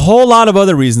 And there's a whole lot of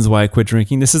other reasons why I quit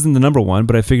drinking. This isn't the number one,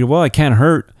 but I figured, well, I can't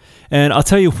hurt. And I'll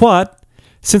tell you what,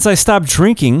 since I stopped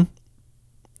drinking,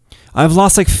 I've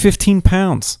lost like 15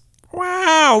 pounds.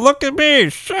 Wow, look at me.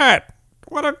 Shit.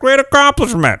 What a great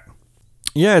accomplishment.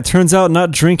 Yeah, it turns out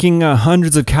not drinking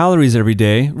hundreds of calories every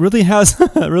day really has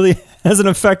an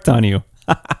effect on you.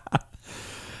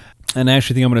 And I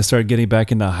actually think I'm going to start getting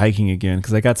back into hiking again,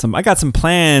 because I got some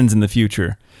plans in the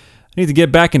future. I need to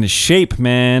get back into shape,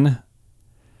 man.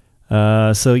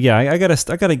 So yeah, I gotta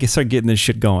start getting this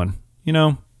shit going.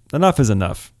 Enough is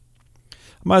enough. I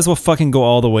might as well fucking go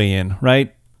all the way in,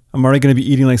 right? I'm already going to be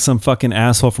eating like some fucking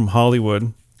asshole from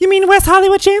Hollywood. You mean West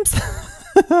Hollywood, James?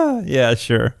 Yeah,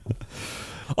 sure.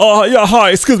 Yeah, hi,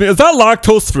 excuse me, is that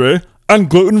lactose free and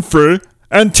gluten free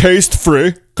and taste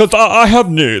free? Because I have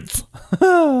needs.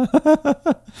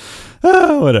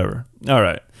 Whatever. All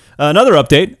right. Another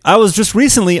update. I was just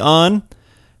recently on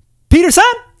Peterson's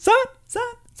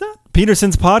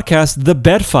podcast, The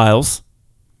Bed Files.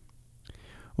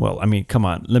 Well, I mean, come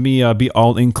on. Let me be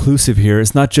all inclusive here.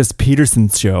 It's not just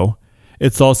Peterson's show.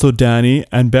 It's also Danny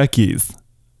and Becky's.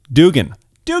 Doogie.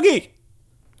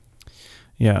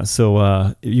 Yeah,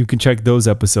 so you can check those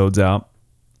episodes out.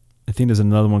 I think there's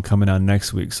another one coming out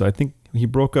next week. So I think he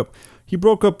broke up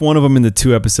one of them into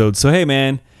 2 episodes. So hey,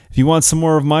 man, if you want some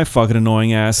more of my fucking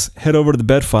annoying ass, head over to the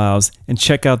Bed Files and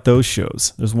check out those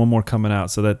shows. There's one more coming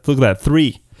out. So look at that,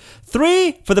 3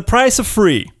 for the price of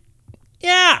free.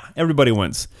 Yeah, everybody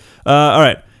wins. All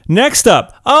right, next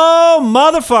up. Oh,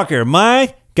 motherfucker,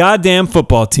 my goddamn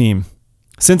football team.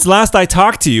 Since last I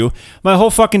talked to you, my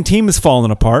whole fucking team is falling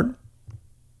apart.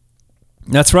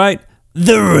 That's right,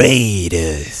 the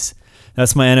Raiders.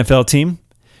 That's my NFL team.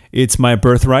 It's my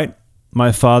birthright.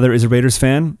 My father is a Raiders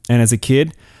fan, and as a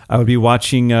kid, I would be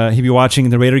watching. He'd be watching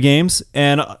the Raider games,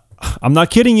 and I'm not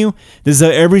kidding you. This is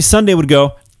every Sunday would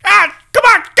go. Come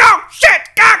on, go, shit,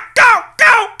 go.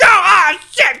 Ah,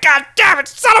 shit, god damn it,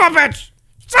 son of a bitch,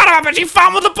 he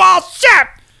fumbled the ball, shit.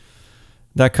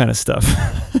 That kind of stuff.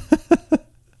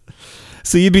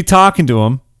 So you'd be talking to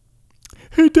him.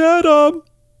 Hey, Dad,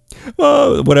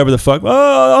 whatever the fuck.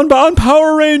 On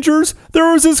Power Rangers,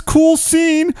 there was this cool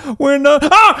scene when. Hold on,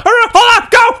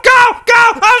 go!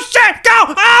 Oh shit, go!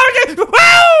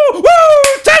 Woo!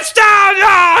 Touchdown!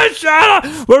 Oh,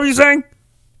 shit. What were you saying?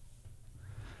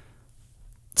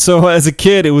 So as a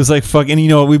kid, it was like fucking.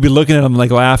 We'd be looking at him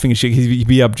like laughing and shit. He'd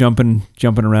be up jumping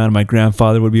around. And my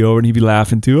grandfather would be over and he'd be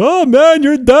laughing too. Oh man,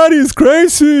 your daddy is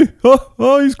crazy.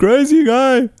 Oh, he's crazy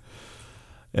guy.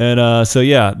 And so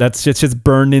yeah, that's just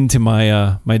burned into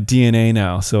my my DNA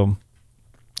now. So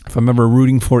if I'm ever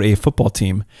rooting for a football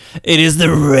team, it is the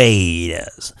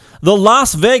Raiders, the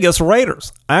Las Vegas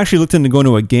Raiders. I actually looked into going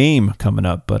to a game coming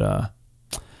up, but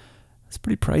it's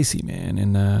pretty pricey, man.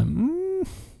 And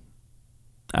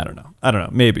I don't know,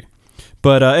 maybe.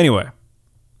 But anyway,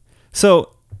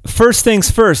 so first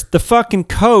things first, the fucking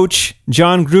coach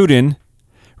John Gruden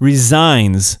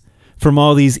resigns from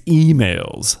all these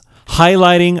emails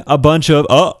highlighting a bunch of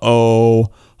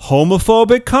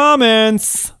homophobic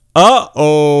comments,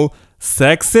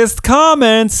 sexist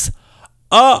comments,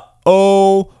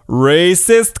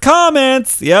 racist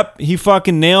comments. Yep, he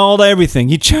fucking nailed everything.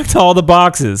 He checked all the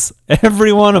boxes,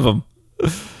 every one of them.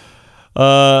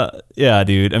 Yeah,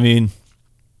 dude. I mean,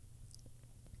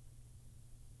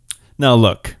 now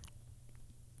look,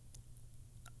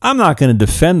 I'm not going to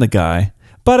defend the guy,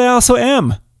 but I also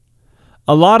am.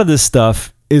 A lot of this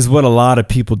stuff is what a lot of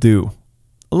people do.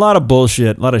 A lot of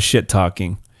bullshit, a lot of shit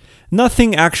talking.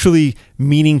 Nothing actually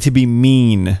meaning to be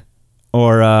mean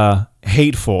or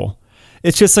hateful.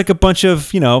 It's just like a bunch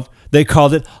of, they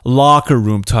called it locker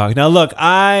room talk. Now, look,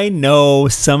 I know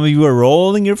some of you are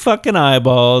rolling your fucking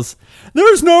eyeballs.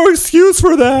 There's no excuse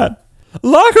for that.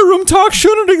 Locker room talk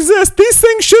shouldn't exist. These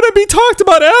things shouldn't be talked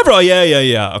about ever. Oh,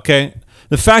 yeah. Okay.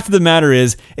 The fact of the matter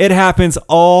is, it happens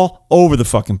all over the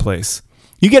fucking place.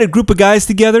 You get a group of guys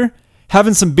together,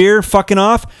 having some beer, fucking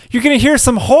off, you're going to hear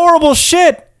some horrible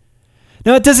shit.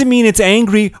 Now, it doesn't mean it's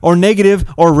angry or negative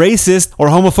or racist or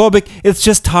homophobic. It's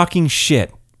just talking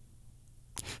shit.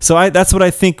 So that's what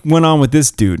I think went on with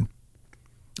this dude.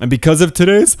 And because of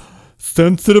today's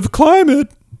sensitive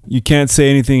climate, you can't say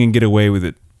anything and get away with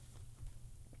it.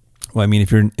 Well, I mean,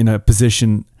 if you're in a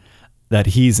position that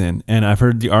he's in, and I've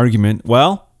heard the argument,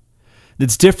 well,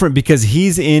 it's different because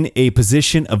he's in a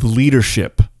position of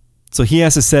leadership. So he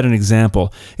has to set an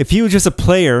example. If he was just a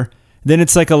player, then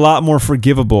it's like a lot more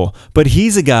forgivable. But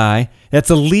he's a guy that's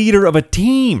a leader of a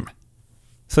team.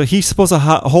 So he's supposed to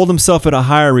hold himself in a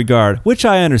higher regard, which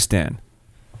I understand.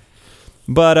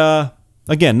 But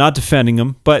again, not defending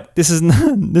him, but this is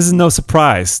no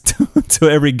surprise to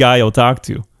every guy you'll talk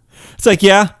to. It's like,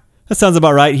 yeah, that sounds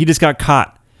about right. He just got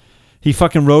caught. He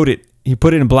fucking wrote it. He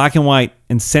put it in black and white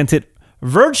and sent it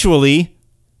virtually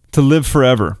to live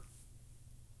forever.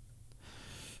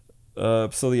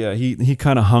 So yeah, he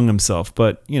kind of hung himself,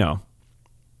 but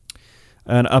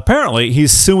and apparently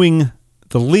he's suing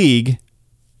the league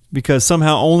because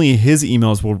somehow only his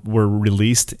emails were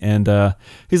released, and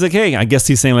he's like, hey, I guess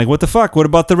he's saying like, what the fuck? What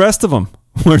about the rest of them?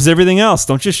 Where's everything else?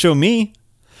 Don't just show me.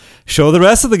 Show the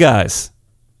rest of the guys.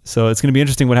 So it's going to be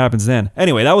interesting what happens then.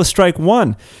 Anyway, that was strike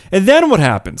one. And then what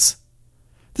happens?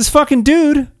 This fucking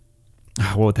dude,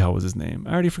 what the hell was his name?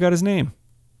 I already forgot his name.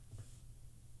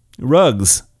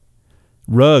 Ruggs.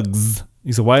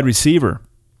 He's a wide receiver.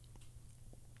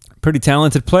 Pretty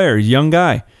talented player. Young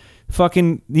guy.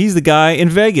 He's the guy in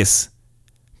Vegas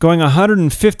going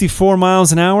 154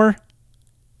 miles an hour,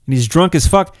 and he's drunk as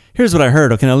fuck. Here's what I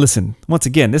heard. Okay, now listen. Once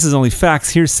again, this is only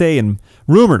facts, hearsay, and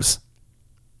rumors.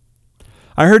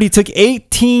 I heard he took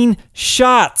 18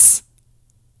 shots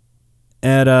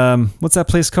at, what's that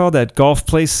place called? That golf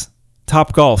place?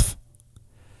 Top Golf.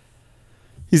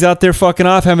 He's out there fucking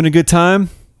off, having a good time.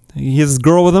 He has his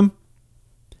girl with him.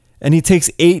 And he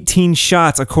takes 18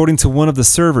 shots, according to one of the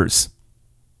servers.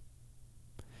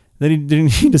 Then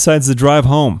he decides to drive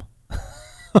home.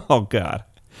 Oh, God.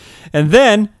 And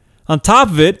then, on top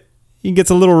of it, he gets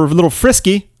a little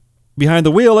frisky behind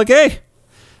the wheel, like, hey,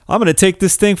 I'm going to take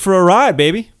this thing for a ride,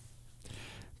 baby.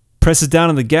 Presses down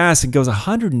on the gas and goes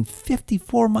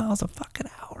 154 miles a fucking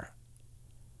hour.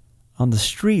 On the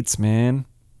streets, man.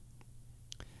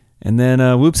 And then,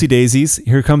 whoopsie daisies,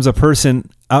 here comes a person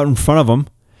out in front of him,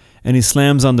 and he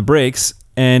slams on the brakes,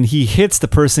 and he hits the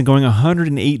person going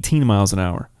 118 miles an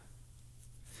hour.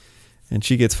 And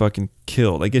she gets fucking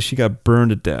killed. I guess she got burned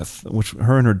to death, which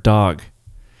her and her dog.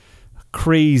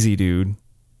 Crazy, dude.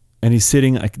 And he's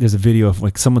sitting, like, there's a video of,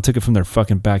 like, someone took it from their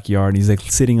fucking backyard, and he's, like,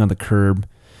 sitting on the curb,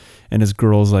 and his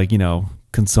girl's, like,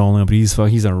 consoling him, but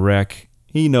he's a wreck.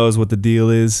 He knows what the deal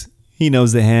is. He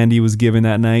knows the hand he was given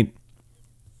that night.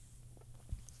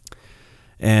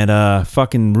 And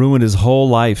fucking ruined his whole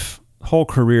life, whole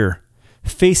career.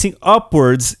 Facing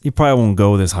upwards, he probably won't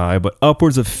go this high, but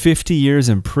upwards of 50 years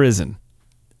in prison.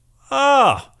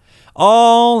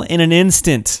 All in an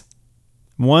instant.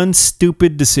 One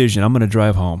stupid decision. I'm going to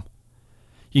drive home.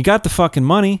 You got the fucking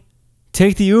money.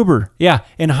 Take the Uber. Yeah,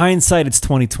 in hindsight, it's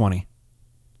 2020.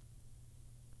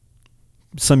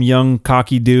 Some young,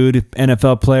 cocky dude,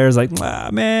 NFL player is like,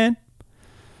 man,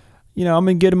 I'm going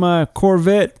to get in my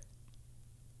Corvette.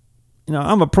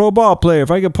 I'm a pro ball player.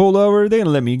 If I get pulled over, they're going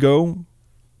to let me go.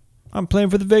 I'm playing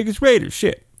for the Vegas Raiders.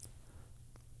 Shit.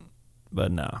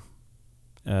 But nah.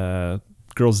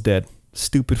 Girl's dead.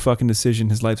 Stupid fucking decision.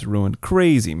 His life's ruined.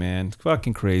 Crazy, man.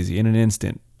 Fucking crazy. In an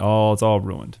instant. It's all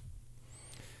ruined.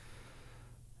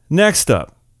 Next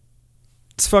up.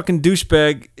 This fucking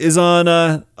douchebag is on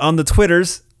the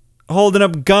Twitters holding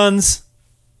up guns.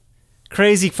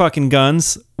 Crazy fucking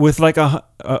guns with like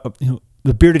the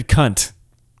bearded cunt.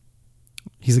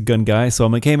 He's a gun guy, so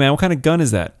I'm like, hey man, what kind of gun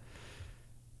is that?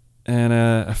 And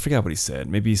I forgot what he said.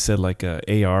 Maybe he said like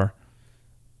a AR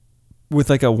with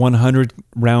like a 100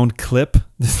 round clip.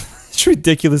 This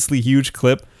ridiculously huge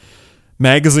clip.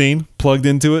 Magazine plugged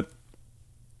into it.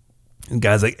 And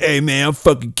guy's like, hey man, I'll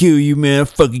fucking kill you, man. I'll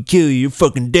fucking kill you. You're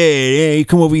fucking dead. Hey,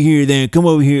 come over here then. Come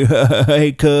over here.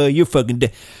 Hey, cuz, you're fucking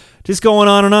dead. Just going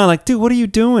on and on. Like, dude, what are you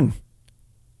doing?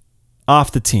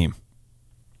 Off the team.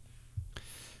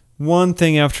 One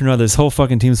thing after another, this whole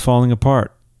fucking team's falling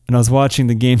apart. And I was watching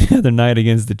the game the other night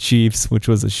against the Chiefs, which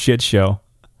was a shit show.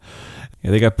 Yeah,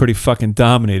 they got pretty fucking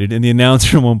dominated. And the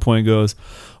announcer at one point goes,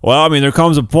 well, I mean, there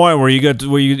comes a point where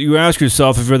you ask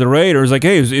yourself if you're the Raiders, like,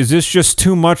 hey, is this just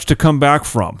too much to come back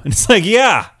from? And it's like,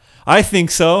 yeah, I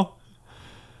think so.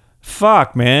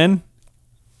 Fuck, man.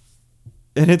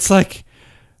 And it's like,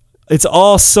 it's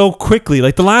all so quickly.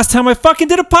 Like the last time I fucking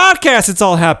did a podcast, it's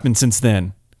all happened since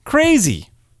then. Crazy.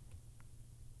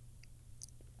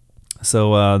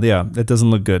 So, yeah, that doesn't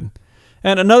look good.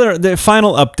 And the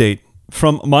final update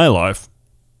from my life.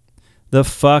 The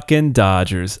fucking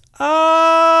Dodgers.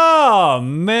 Oh,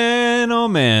 man. Oh,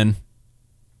 man.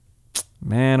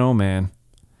 Man, oh, man.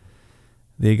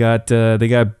 They got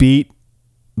beat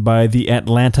by the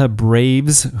Atlanta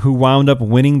Braves, who wound up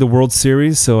winning the World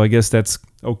Series. So I guess that's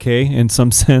okay in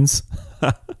some sense.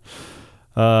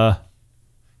 Yeah,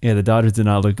 the Dodgers did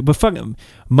not look good. But fucking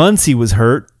Muncy was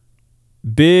hurt.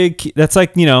 Big. That's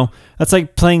like, that's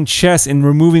like playing chess and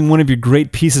removing one of your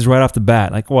great pieces right off the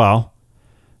bat. Like, wow.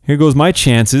 Here goes my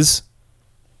chances.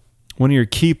 One of your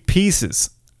key pieces.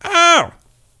 Ow!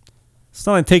 It's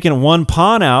not like taking one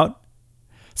pawn out.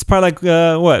 It's probably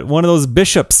like, one of those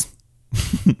bishops.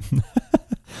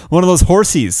 One of those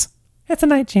horsies. It's a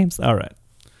night, James. All right.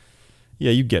 Yeah,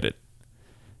 you get it.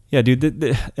 Yeah, dude.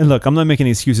 And look, I'm not making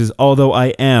any excuses, although I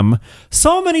am.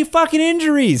 So many fucking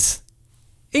injuries.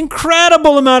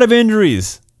 Incredible amount of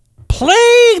injuries.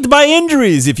 Plagued by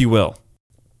injuries, if you will.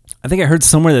 I think I heard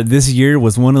somewhere that this year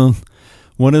was one of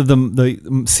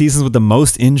the seasons with the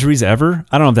most injuries ever.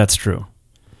 I don't know if that's true.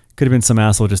 Could have been some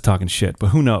asshole just talking shit, but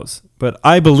who knows? But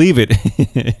I believe it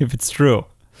if it's true.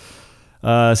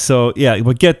 So yeah,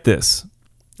 but get this.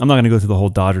 I'm not going to go through the whole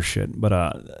Dodger shit,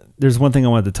 but there's one thing I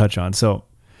wanted to touch on. So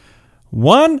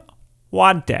one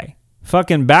day,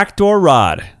 fucking Backdoor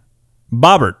Rod,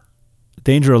 Bobbert,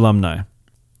 Danger alumni.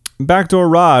 Backdoor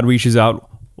Rod reaches out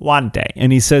one day,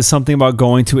 and he says something about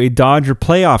going to a Dodger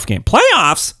playoff game.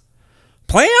 Playoffs?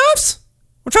 Playoffs?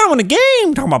 We're trying to win a game.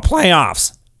 We're talking about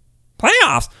playoffs.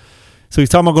 Playoffs. So he's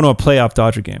talking about going to a playoff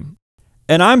Dodger game.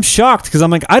 And I'm shocked because I'm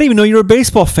like, I didn't even know you were a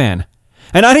baseball fan.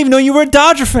 And I didn't even know you were a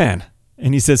Dodger fan.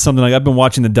 And he said something like, I've been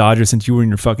watching the Dodgers since you were in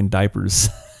your fucking diapers.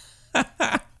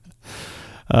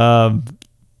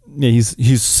 Yeah,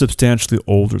 he's substantially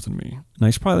older than me. Now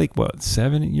he's probably like, what,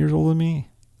 7 years older than me?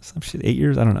 Some shit, 8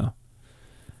 years? I don't know.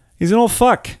 He's an old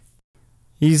fuck.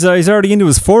 He's already into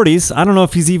his 40s. I don't know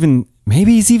if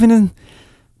maybe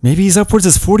he's upwards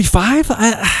of 45?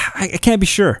 I can't be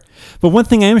sure. But one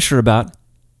thing I am sure about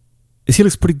is he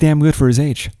looks pretty damn good for his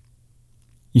age.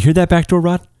 You hear that, Backdoor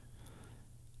Rod?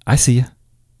 I see you.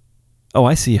 Oh,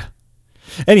 I see you.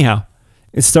 Anyhow,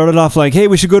 it started off like, hey,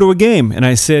 we should go to a game. And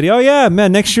I said, oh yeah,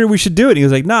 man, next year we should do it. He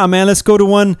was like, nah, man, let's go to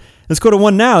one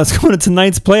now. Let's go to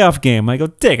tonight's playoff game. I go,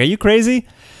 Dick, are you crazy?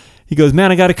 He goes,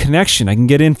 man, I got a connection. I can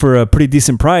get in for a pretty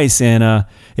decent price. And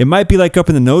it might be like up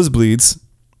in the nosebleeds,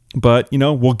 but,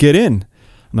 we'll get in.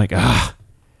 I'm like,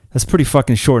 that's pretty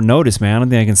fucking short notice, man. I don't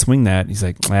think I can swing that. He's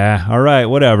like, all right,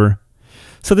 whatever.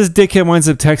 So this dickhead winds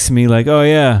up texting me like, oh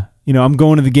yeah, I'm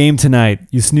going to the game tonight.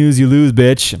 You snooze, you lose,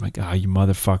 bitch. I'm like, you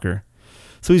motherfucker.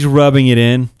 So he's rubbing it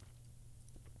in.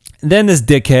 And then this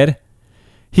dickhead,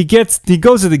 he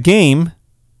goes to the game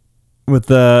with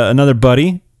another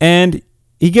buddy, and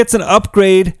he gets an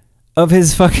upgrade of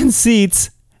his fucking seats.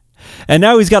 And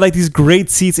now he's got like these great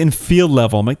seats in field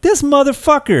level. I'm like, this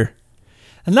motherfucker.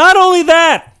 And not only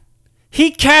that,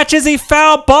 he catches a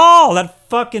foul ball, that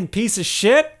fucking piece of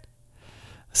shit.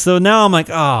 So now I'm like,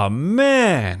 oh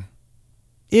man,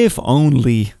 if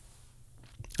only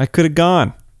I could have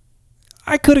gone.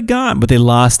 But they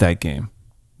lost that game.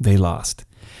 They lost.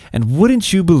 And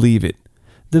wouldn't you believe it?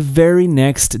 The very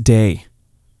next day,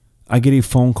 I get a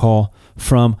phone call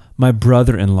from my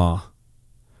brother-in-law,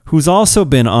 who's also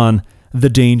been on the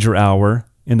Danger Hour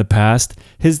in the past.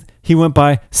 He went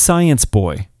by Science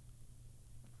Boy.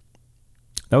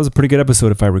 That was a pretty good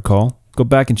episode, if I recall. Go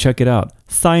back and check it out.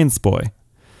 Science Boy.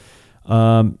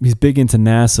 He's big into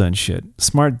NASA and shit.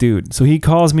 Smart dude. So he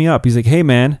calls me up. He's like, hey,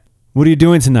 man, what are you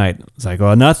doing tonight? I was like,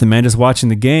 oh, nothing, man. Just watching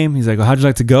the game. He's like, well, how'd you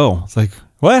like to go? I was like,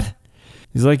 what?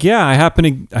 He's like, yeah, I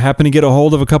happen to get a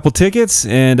hold of a couple tickets,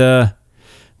 and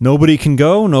nobody can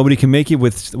go. Nobody can make it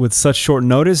with such short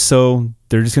notice, so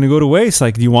they're just going to go to waste.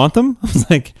 Like, do you want them? I was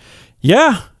like,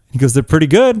 yeah. He goes, they're pretty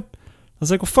good. I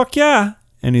was like, well, fuck yeah.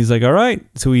 And he's like, all right.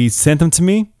 So he sent them to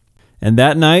me. And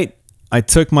that night, I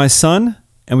took my son,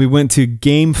 and we went to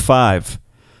Game 5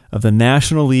 of the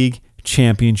National League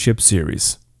Championship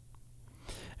Series.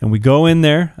 And we go in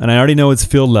there, and I already know it's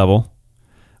field level.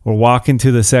 We're walking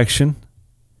to the section,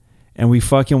 and we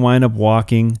fucking wind up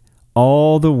walking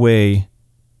all the way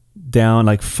down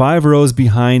like 5 rows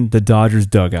behind the Dodgers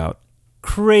dugout.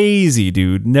 Crazy,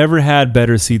 dude. Never had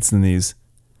better seats than these.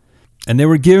 And they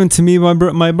were given to me by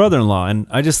my brother-in-law. And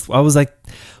I was like,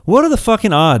 what are the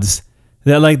fucking odds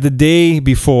that like the day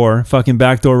before, fucking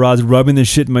backdoor Rod's rubbing this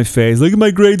shit in my face. Look at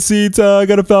my great seats. I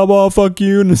got a foul ball. Fuck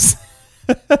you.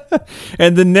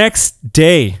 And the next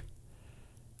day,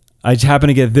 I happened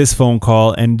to get this phone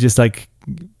call and just like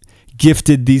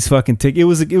gifted these fucking tickets.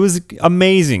 It was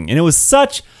amazing. And it was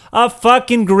such a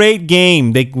fucking great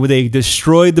game. They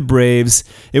destroyed the Braves.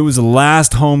 It was the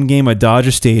last home game at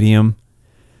Dodger Stadium.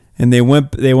 And they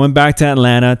went back to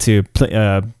Atlanta to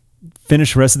play,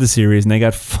 finish the rest of the series, and they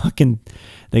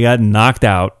got knocked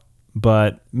out.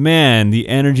 But man, the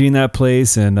energy in that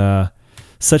place, and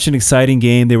such an exciting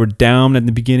game. They were down at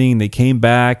the beginning, and they came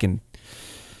back, and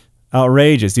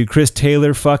outrageous, dude. Chris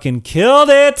Taylor fucking killed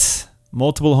it.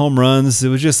 Multiple home runs. It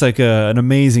was just like an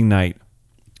amazing night.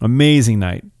 Amazing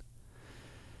night.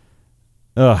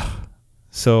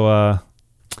 So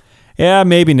yeah,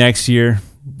 maybe next year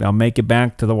they'll make it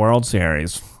back to the World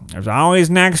Series. There's always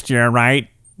next year, right?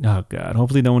 Oh, God.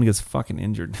 Hopefully no one gets fucking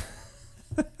injured.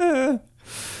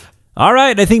 All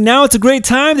right. I think now it's a great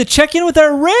time to check in with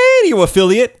our radio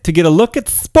affiliate to get a look at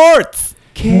sports.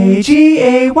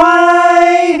 KGAY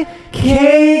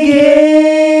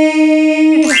K-Gay.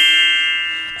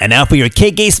 And now for your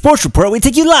K-Gay Sports Report, we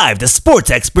take you live to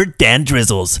sports expert Dan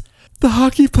Drizzles. The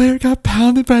hockey player got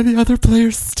pounded by the other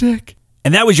player's stick.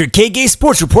 And that was your K-Gay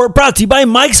Sports Report, brought to you by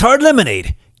Mike's Hard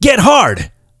Lemonade. Get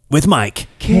hard with Mike.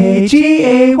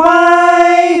 KGAY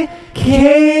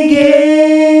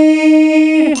K-Gay.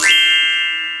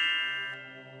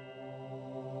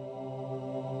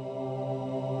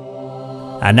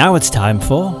 And now it's time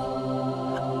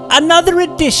for another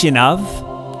edition of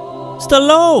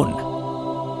Stallone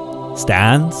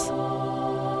Stands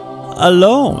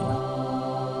Alone.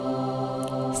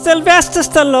 Sylvester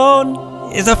Stallone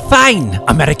is a fine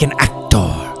American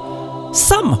actor.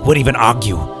 Some would even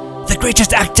argue the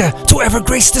greatest actor to ever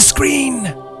grace the screen.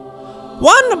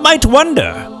 One might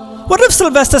wonder, what if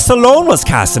Sylvester Stallone was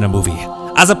cast in a movie,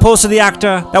 as opposed to the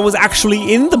actor that was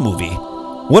actually in the movie?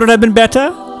 Would it have been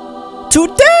better?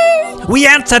 Today, we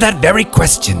answer that very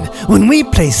question when we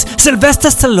place Sylvester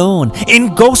Stallone in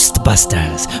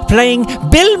Ghostbusters, playing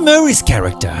Bill Murray's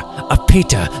character of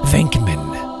Peter Venkman.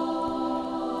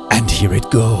 And here it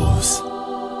goes.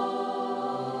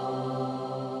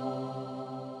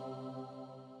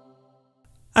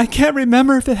 I can't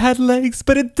remember if it had legs,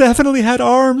 but it definitely had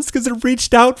arms because it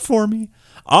reached out for me.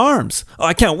 Arms? Oh,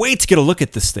 I can't wait to get a look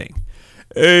at this thing.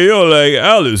 Hey, like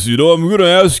Alice, I'm going to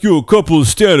ask you a couple of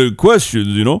standard questions,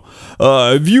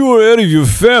 Have you or any of your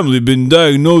family been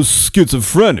diagnosed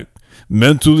schizophrenic,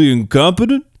 mentally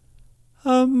incompetent?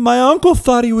 My uncle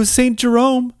thought he was St.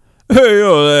 Jerome.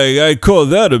 Hey, I call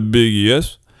that a big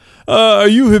yes. Are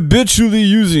you habitually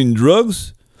using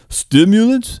drugs,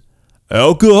 stimulants,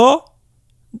 alcohol?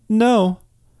 No.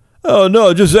 Oh,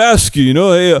 no, just asking,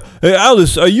 Hey,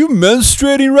 Alice, are you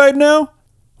menstruating right now?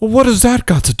 Well, what has that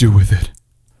got to do with it?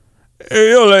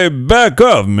 Hey, back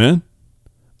off, man.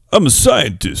 I'm a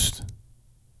scientist.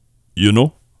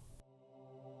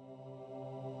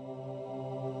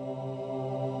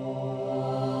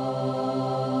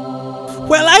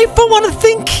 Well, I for one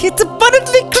think it's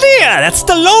abundantly clear that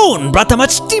Stallone brought a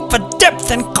much deeper depth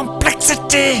and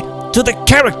complexity to the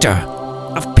character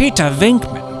of Peter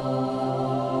Venkman.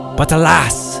 But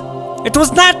alas, it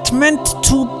was not meant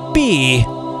to be.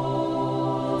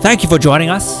 Thank you for joining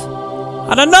us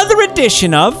on another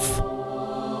edition of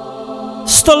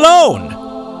Stallone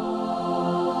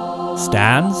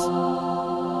Stands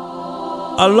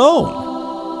Alone.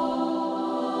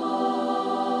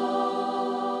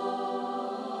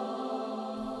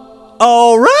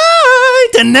 All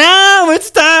right, and now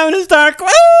it's time to start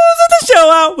closing the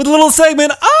show out with a little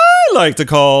segment I like to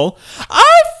call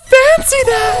I Fancy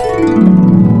That.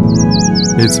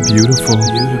 It's beautiful.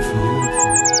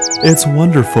 It's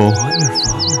wonderful.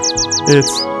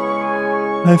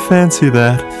 I fancy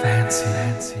that. Fancy.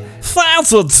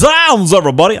 Fancy times,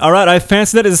 everybody. All right, I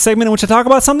Fancy That is a segment in which I talk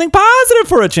about something positive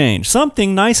for a change,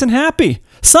 something nice and happy,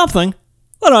 something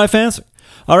that I fancy.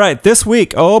 All right, this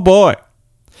week, oh boy.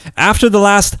 After the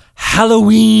last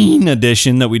Halloween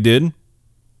edition that we did,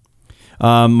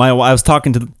 I was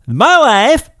talking to my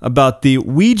wife about the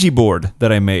Ouija board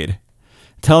that I made,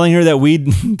 telling her that we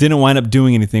didn't wind up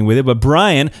doing anything with it, but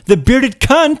Brian, the bearded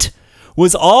cunt,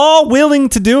 was all willing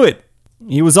to do it.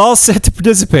 He was all set to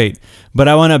participate, but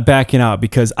I wound up backing out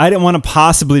because I didn't want to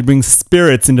possibly bring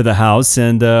spirits into the house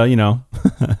and,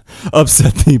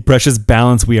 upset the precious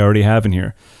balance we already have in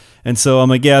here. And so I'm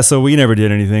like, yeah, so we never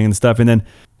did anything and stuff. And then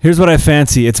Here's what I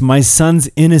fancy. It's my son's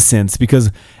innocence,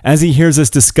 because as he hears us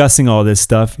discussing all this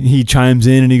stuff, he chimes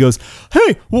in and he goes,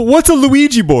 "Hey, what's a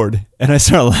Luigi board?" And I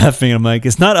start laughing. I'm like,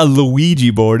 "It's not a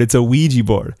Luigi board. It's a Ouija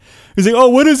board." He's like, "Oh,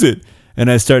 what is it?" And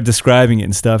I start describing it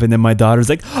and stuff. And then my daughter's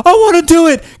like, "I want to do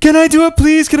it. Can I do it,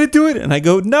 please? Can I do it?" And I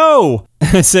go, "No."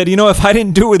 And I said, "If I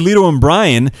didn't do it with Lito and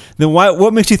Brian, then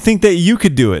what makes you think that you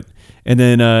could do it?" And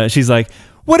then she's like,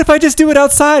 "What if I just do it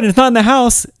outside and it's not in the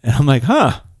house?" And I'm like,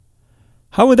 "Huh.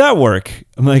 How would that work?"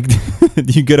 I'm like, "Do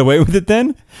you get away with it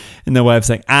then?" And the wife's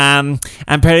like, I'm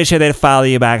pretty sure they'd follow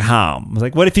you back home." I was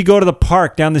like, "What if you go to the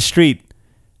park down the street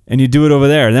and you do it over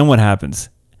there? Then what happens?"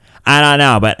 "I don't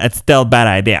know, but it's still a bad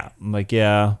idea." I'm like,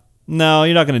 "Yeah, no,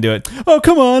 you're not going to do it." "Oh,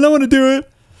 come on, I want to do it."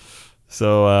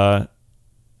 So,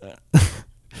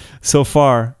 so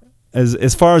far,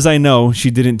 as far as I know,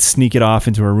 she didn't sneak it off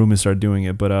into her room and start doing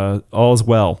it, but all's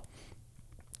well.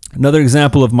 Another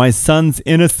example of my son's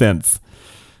innocence.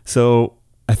 So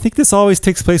I think this always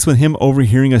takes place with him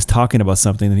overhearing us talking about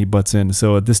something that he butts in.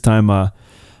 So at this time,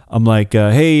 I'm like,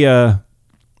 "Hey,"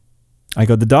 I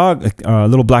go, "The dog,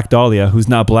 little black Dahlia, who's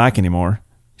not black anymore.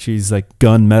 She's like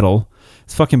gunmetal.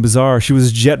 It's fucking bizarre. She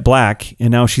was jet black, and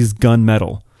now she's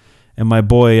gunmetal. And my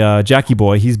boy, Jackie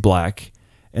boy, he's black.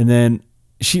 And then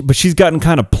she's gotten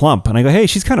kind of plump. And I go, "Hey,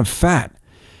 she's kind of fat."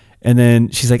 And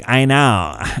then she's like, "I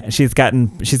know. She's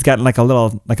gotten like a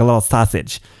little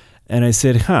sausage." And I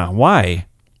said, "Huh, why?"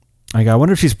 I go, "I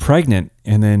wonder if she's pregnant."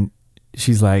 And then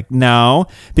she's like, "No,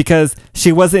 because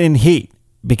she wasn't in heat.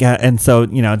 And so,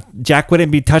 Jack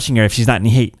wouldn't be touching her if she's not in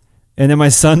heat." And then my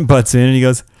son butts in and he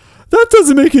goes, "That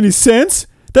doesn't make any sense.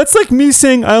 That's like me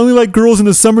saying I only like girls in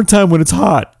the summertime when it's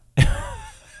hot."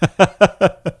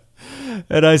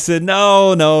 And I said,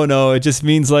 no. It just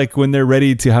means like when they're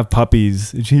ready to have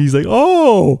puppies. And he's like,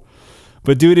 "Oh."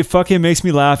 But dude, it fucking makes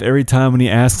me laugh every time when he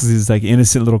asks these like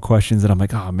innocent little questions. And I'm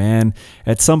like, oh man,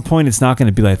 at some point it's not going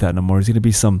to be like that no more. It's going to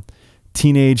be some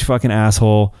teenage fucking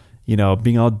asshole,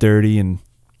 being all dirty and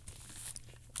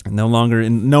no longer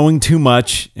knowing too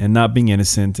much and not being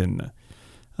innocent. And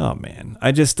oh man,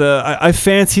 I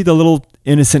fancy the little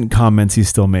innocent comments he's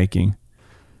still making.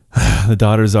 The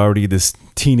daughter's already this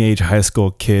teenage high school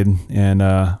kid, and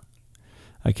I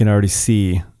can already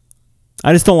see.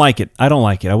 I just don't like it. I don't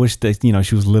like it. I wish that,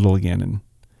 she was little again, and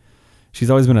she's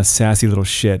always been a sassy little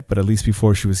shit, but at least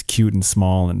before she was cute and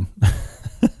small, and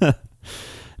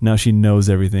now she knows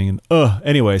everything. And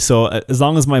anyway, so as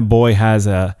long as my boy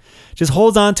just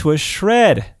holds on to a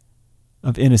shred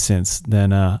of innocence,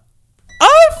 then I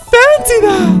fancy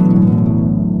that.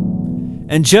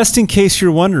 And just in case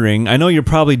you're wondering, I know you're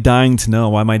probably dying to know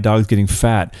why my dog's getting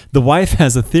fat. The wife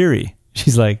has a theory.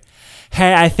 She's like,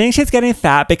 "Hey, I think she's getting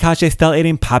fat because she's still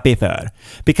eating puppy food.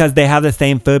 Because they have the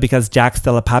same food because Jack's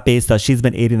still a puppy, so she's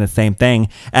been eating the same thing.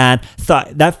 And so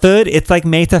that food, it's like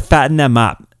made to fatten them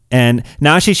up. And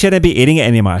now she shouldn't be eating it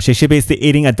anymore. She should be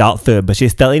eating adult food, but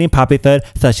she's still eating puppy food,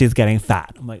 so she's getting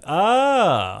fat." I'm like,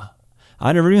 oh,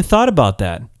 I never even thought about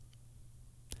that.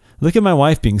 Look at my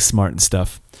wife being smart and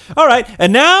stuff. All right,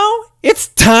 and now it's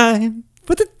time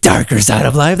for the darker side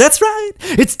of life. That's right.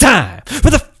 It's time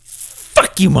for the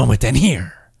fuck you moment, and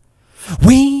here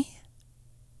we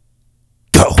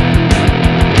go. Fuck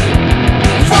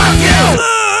you!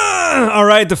 All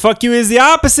right, the fuck you is the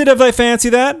opposite of I fancy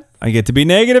that. I get to be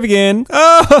negative again.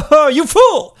 Oh, you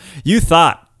fool! You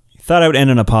thought I would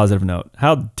end on a positive note.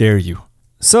 How dare you?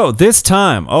 So this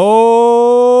time,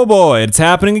 oh boy, it's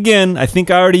happening again. I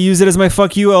think I already used it as my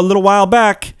fuck you a little while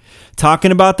back.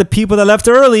 Talking about the people that left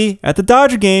early at the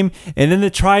Dodger game, and then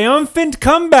the triumphant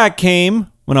comeback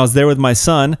came when I was there with my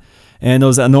son, and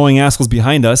those annoying assholes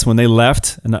behind us when they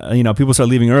left, and people started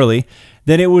leaving early.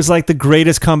 Then it was like the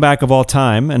greatest comeback of all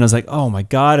time, and I was like, oh my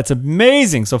god, it's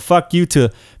amazing. So fuck you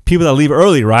to people that leave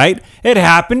early, right? It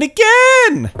happened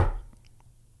again.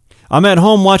 I'm at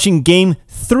home watching Game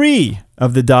 3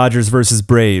 of the Dodgers versus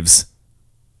Braves,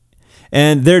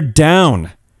 and they're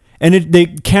down. And the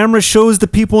camera shows the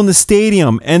people in the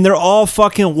stadium, and they're all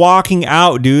fucking walking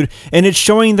out, dude. And it's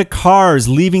showing the cars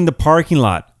leaving the parking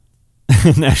lot.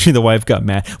 And actually, the wife got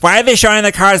mad. "Why are they showing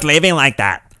the cars leaving like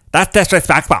that? That's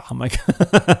disrespectful." I'm like,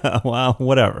 well,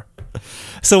 whatever.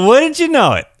 So wouldn't you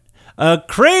know it? A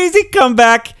crazy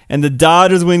comeback, and the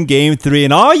Dodgers win Game 3.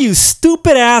 And all you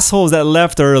stupid assholes that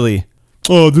left early.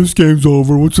 "Oh, this game's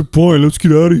over. What's the point? Let's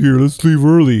get out of here. Let's leave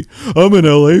early. I'm an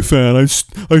LA fan.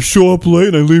 I show up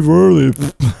late and I leave early."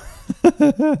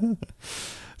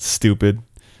 Stupid.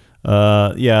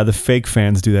 Yeah, the fake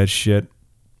fans do that shit.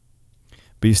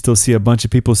 But you still see a bunch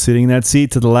of people sitting in that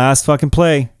seat to the last fucking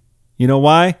play. You know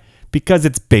why? Because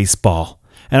it's baseball.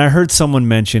 And I heard someone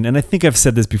mention, and I think I've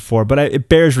said this before, but it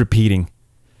bears repeating.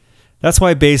 That's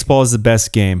why baseball is the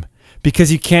best game.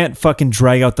 Because you can't fucking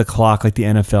drag out the clock like the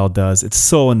NFL does. It's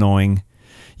so annoying.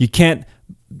 You can't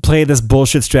play this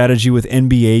bullshit strategy with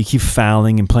NBA, keep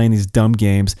fouling and playing these dumb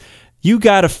games. You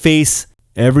gotta face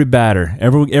every batter.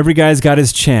 Every guy's got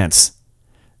his chance.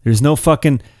 There's no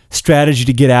fucking strategy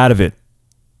to get out of it.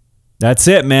 That's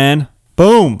it, man.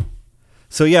 Boom.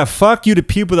 So yeah, fuck you to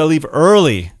people that leave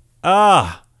early.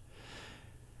 The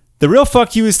real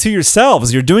fuck you is to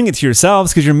yourselves. You're doing it to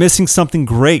yourselves because you're missing something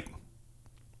great.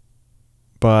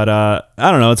 But I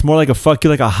don't know. It's more like a fuck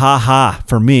you, like a ha-ha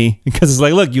for me. Because it's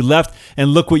like, look, you left and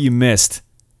look what you missed,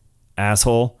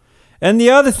 asshole. And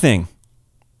the other thing,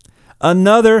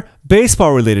 another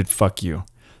baseball-related fuck you.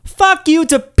 Fuck you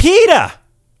to PETA.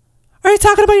 Are you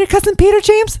talking about your cousin Peter,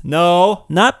 James? No,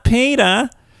 not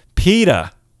PETA.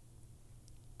 PETA.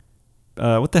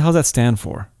 What the hell does that stand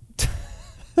for?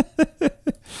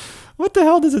 What the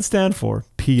hell does it stand for?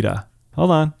 PETA. Hold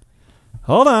on.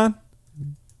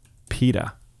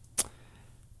 PETA.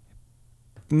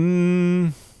 What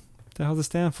the hell does it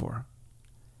stand for?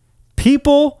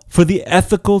 People for the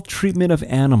Ethical Treatment of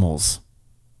Animals.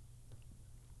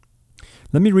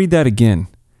 Let me read that again.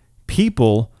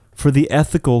 People for the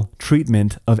Ethical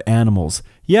Treatment of Animals.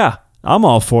 Yeah, I'm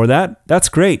all for that. That's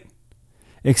great.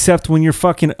 Except when you're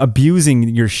fucking abusing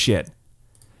your shit.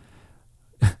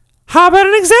 How about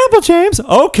an example, James?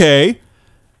 Okay.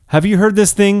 Have you heard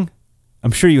this thing?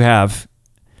 I'm sure you have.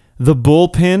 The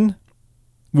bullpen,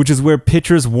 which is where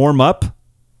pitchers warm up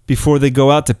before they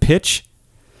go out to pitch.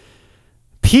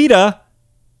 PETA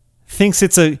thinks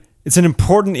it's an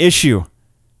important issue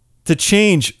to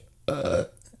change to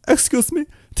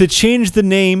change the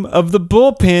name of the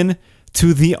bullpen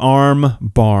to the arm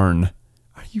barn.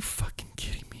 Are you fucking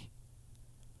kidding me?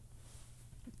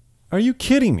 Are you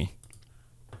kidding me?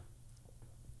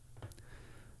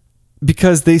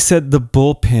 Because they said the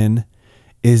bullpen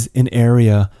is an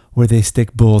area where they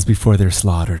stick bulls before they're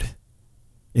slaughtered.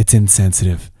 It's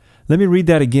insensitive. Let me read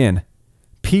that again.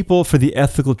 People for the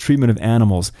Ethical Treatment of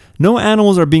Animals. No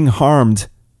animals are being harmed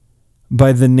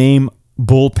by the name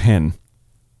bullpen.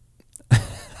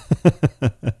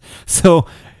 So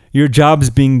your job is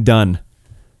being done.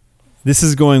 This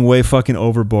is going way fucking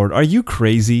overboard. Are you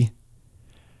crazy?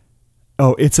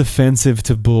 Oh, it's offensive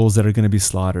to bulls that are going to be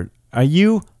slaughtered. Are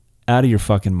you out of your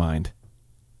fucking mind?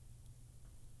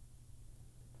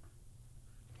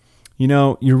 You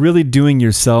know, you're really doing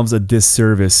yourselves a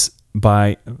disservice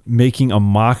by making a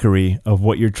mockery of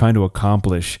what you're trying to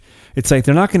accomplish. It's like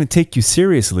they're not going to take you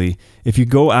seriously if you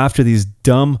go after these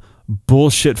dumb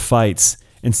bullshit fights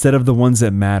instead of the ones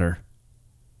that matter.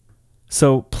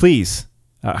 So please,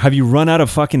 have you run out of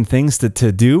fucking things to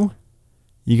do?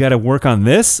 You got to work on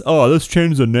this? Oh, let's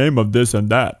change the name of this and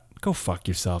that. Go fuck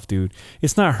yourself, dude.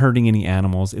 It's not hurting any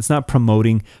animals. It's not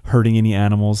promoting hurting any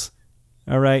animals.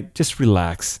 All right? Just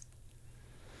relax.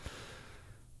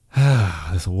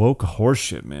 This woke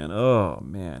horseshit, man. Oh,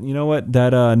 man. You know what?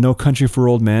 That No Country for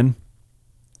Old Men.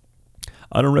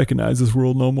 I don't recognize this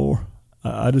world no more.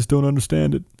 I just don't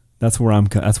understand it. That's where I'm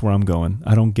going.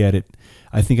 I don't get it.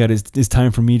 I think it's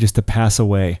time for me just to pass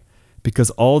away, because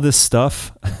all this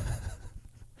stuff,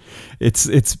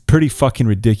 it's pretty fucking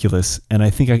ridiculous, and I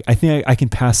think I can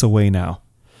pass away now.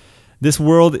 This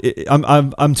world,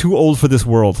 I'm too old for this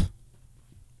world.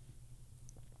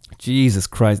 Jesus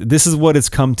Christ. This is what it's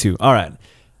come to. All right.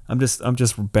 I'm just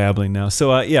babbling now.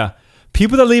 So, yeah.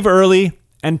 People that leave early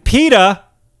and PETA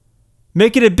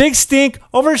making a big stink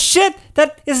over shit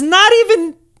that is not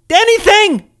even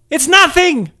anything. It's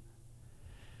nothing.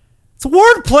 It's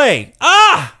wordplay.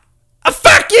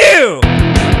 Fuck you.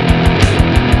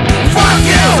 Fuck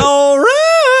you. All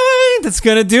right. That's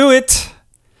going to do it.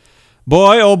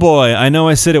 Boy, oh boy, I know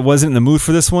I said it wasn't in the mood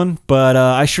for this one, but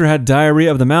I sure had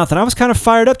diarrhea of the mouth, and I was kind of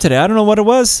fired up today. I don't know what it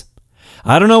was.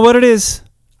 I don't know what it is.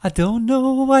 I don't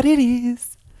know what it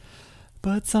is.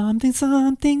 But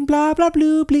something, blah, blah,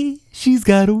 blue, blee. She's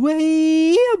got a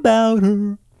way about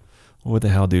her. What the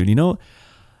hell, dude?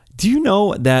 Do you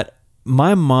know that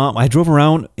my mom, I drove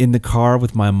around in the car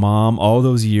with my mom all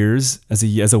those years as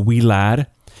a wee lad,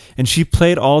 and she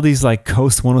played all these like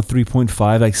Coast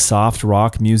 103.5 like soft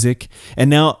rock music, and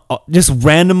now just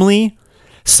randomly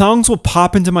songs will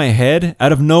pop into my head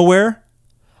out of nowhere.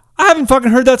 I haven't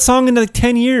fucking heard that song in like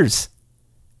 10 years.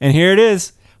 And here it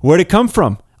is. Where'd it come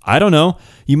from? I don't know.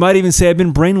 You might even say I've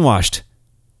been brainwashed.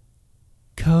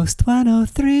 Coast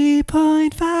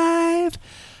 103.5.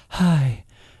 Hi,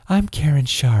 I'm Karen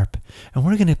Sharp, and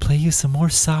we're going to play you some more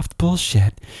soft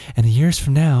bullshit. And years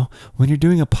from now, when you're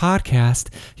doing a podcast,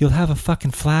 you'll have a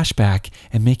fucking flashback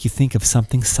and make you think of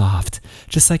something soft,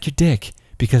 just like your dick,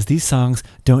 because these songs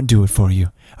don't do it for you.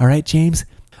 All right, James?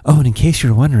 Oh, and in case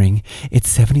you're wondering, it's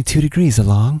 72 degrees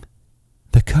along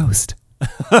the coast.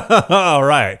 All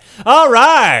right.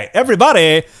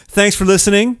 Everybody, thanks for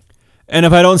listening. And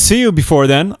if I don't see you before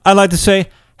then, I'd like to say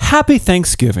Happy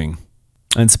Thanksgiving.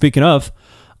 And speaking of,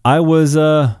 I was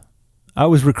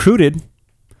recruited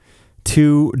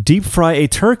to deep fry a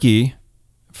turkey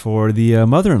for the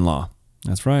mother-in-law.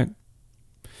 That's right.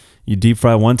 You deep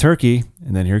fry one turkey,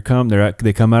 and then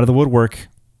they come out of the woodwork,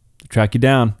 track you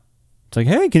down. It's like,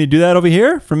 hey, can you do that over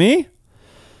here for me?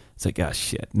 It's like, ah,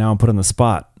 shit. Now I'm put on the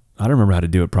spot. I don't remember how to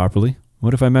do it properly.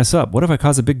 What if I mess up? What if I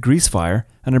cause a big grease fire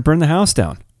and I burn the house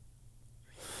down?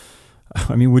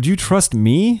 I mean, would you trust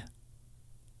me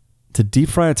to deep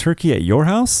fry a turkey at your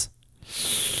house?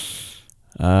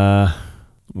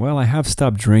 Well, I have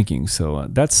stopped drinking, so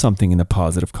that's something in the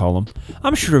positive column.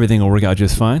 I'm sure everything will work out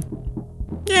just fine.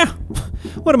 Yeah,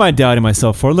 what am I doubting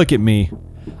myself for? Look at me.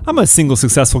 I'm a single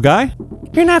successful guy.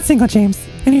 You're not single, James,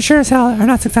 and you sure as hell are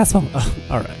not successful.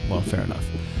 All right, well, fair enough.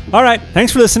 All right,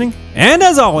 thanks for listening. And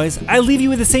as always, I leave you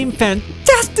with the same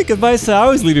fantastic advice I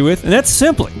always leave you with, and that's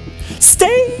simply,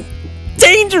 stay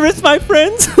dangerous, my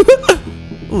friends.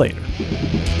 Later.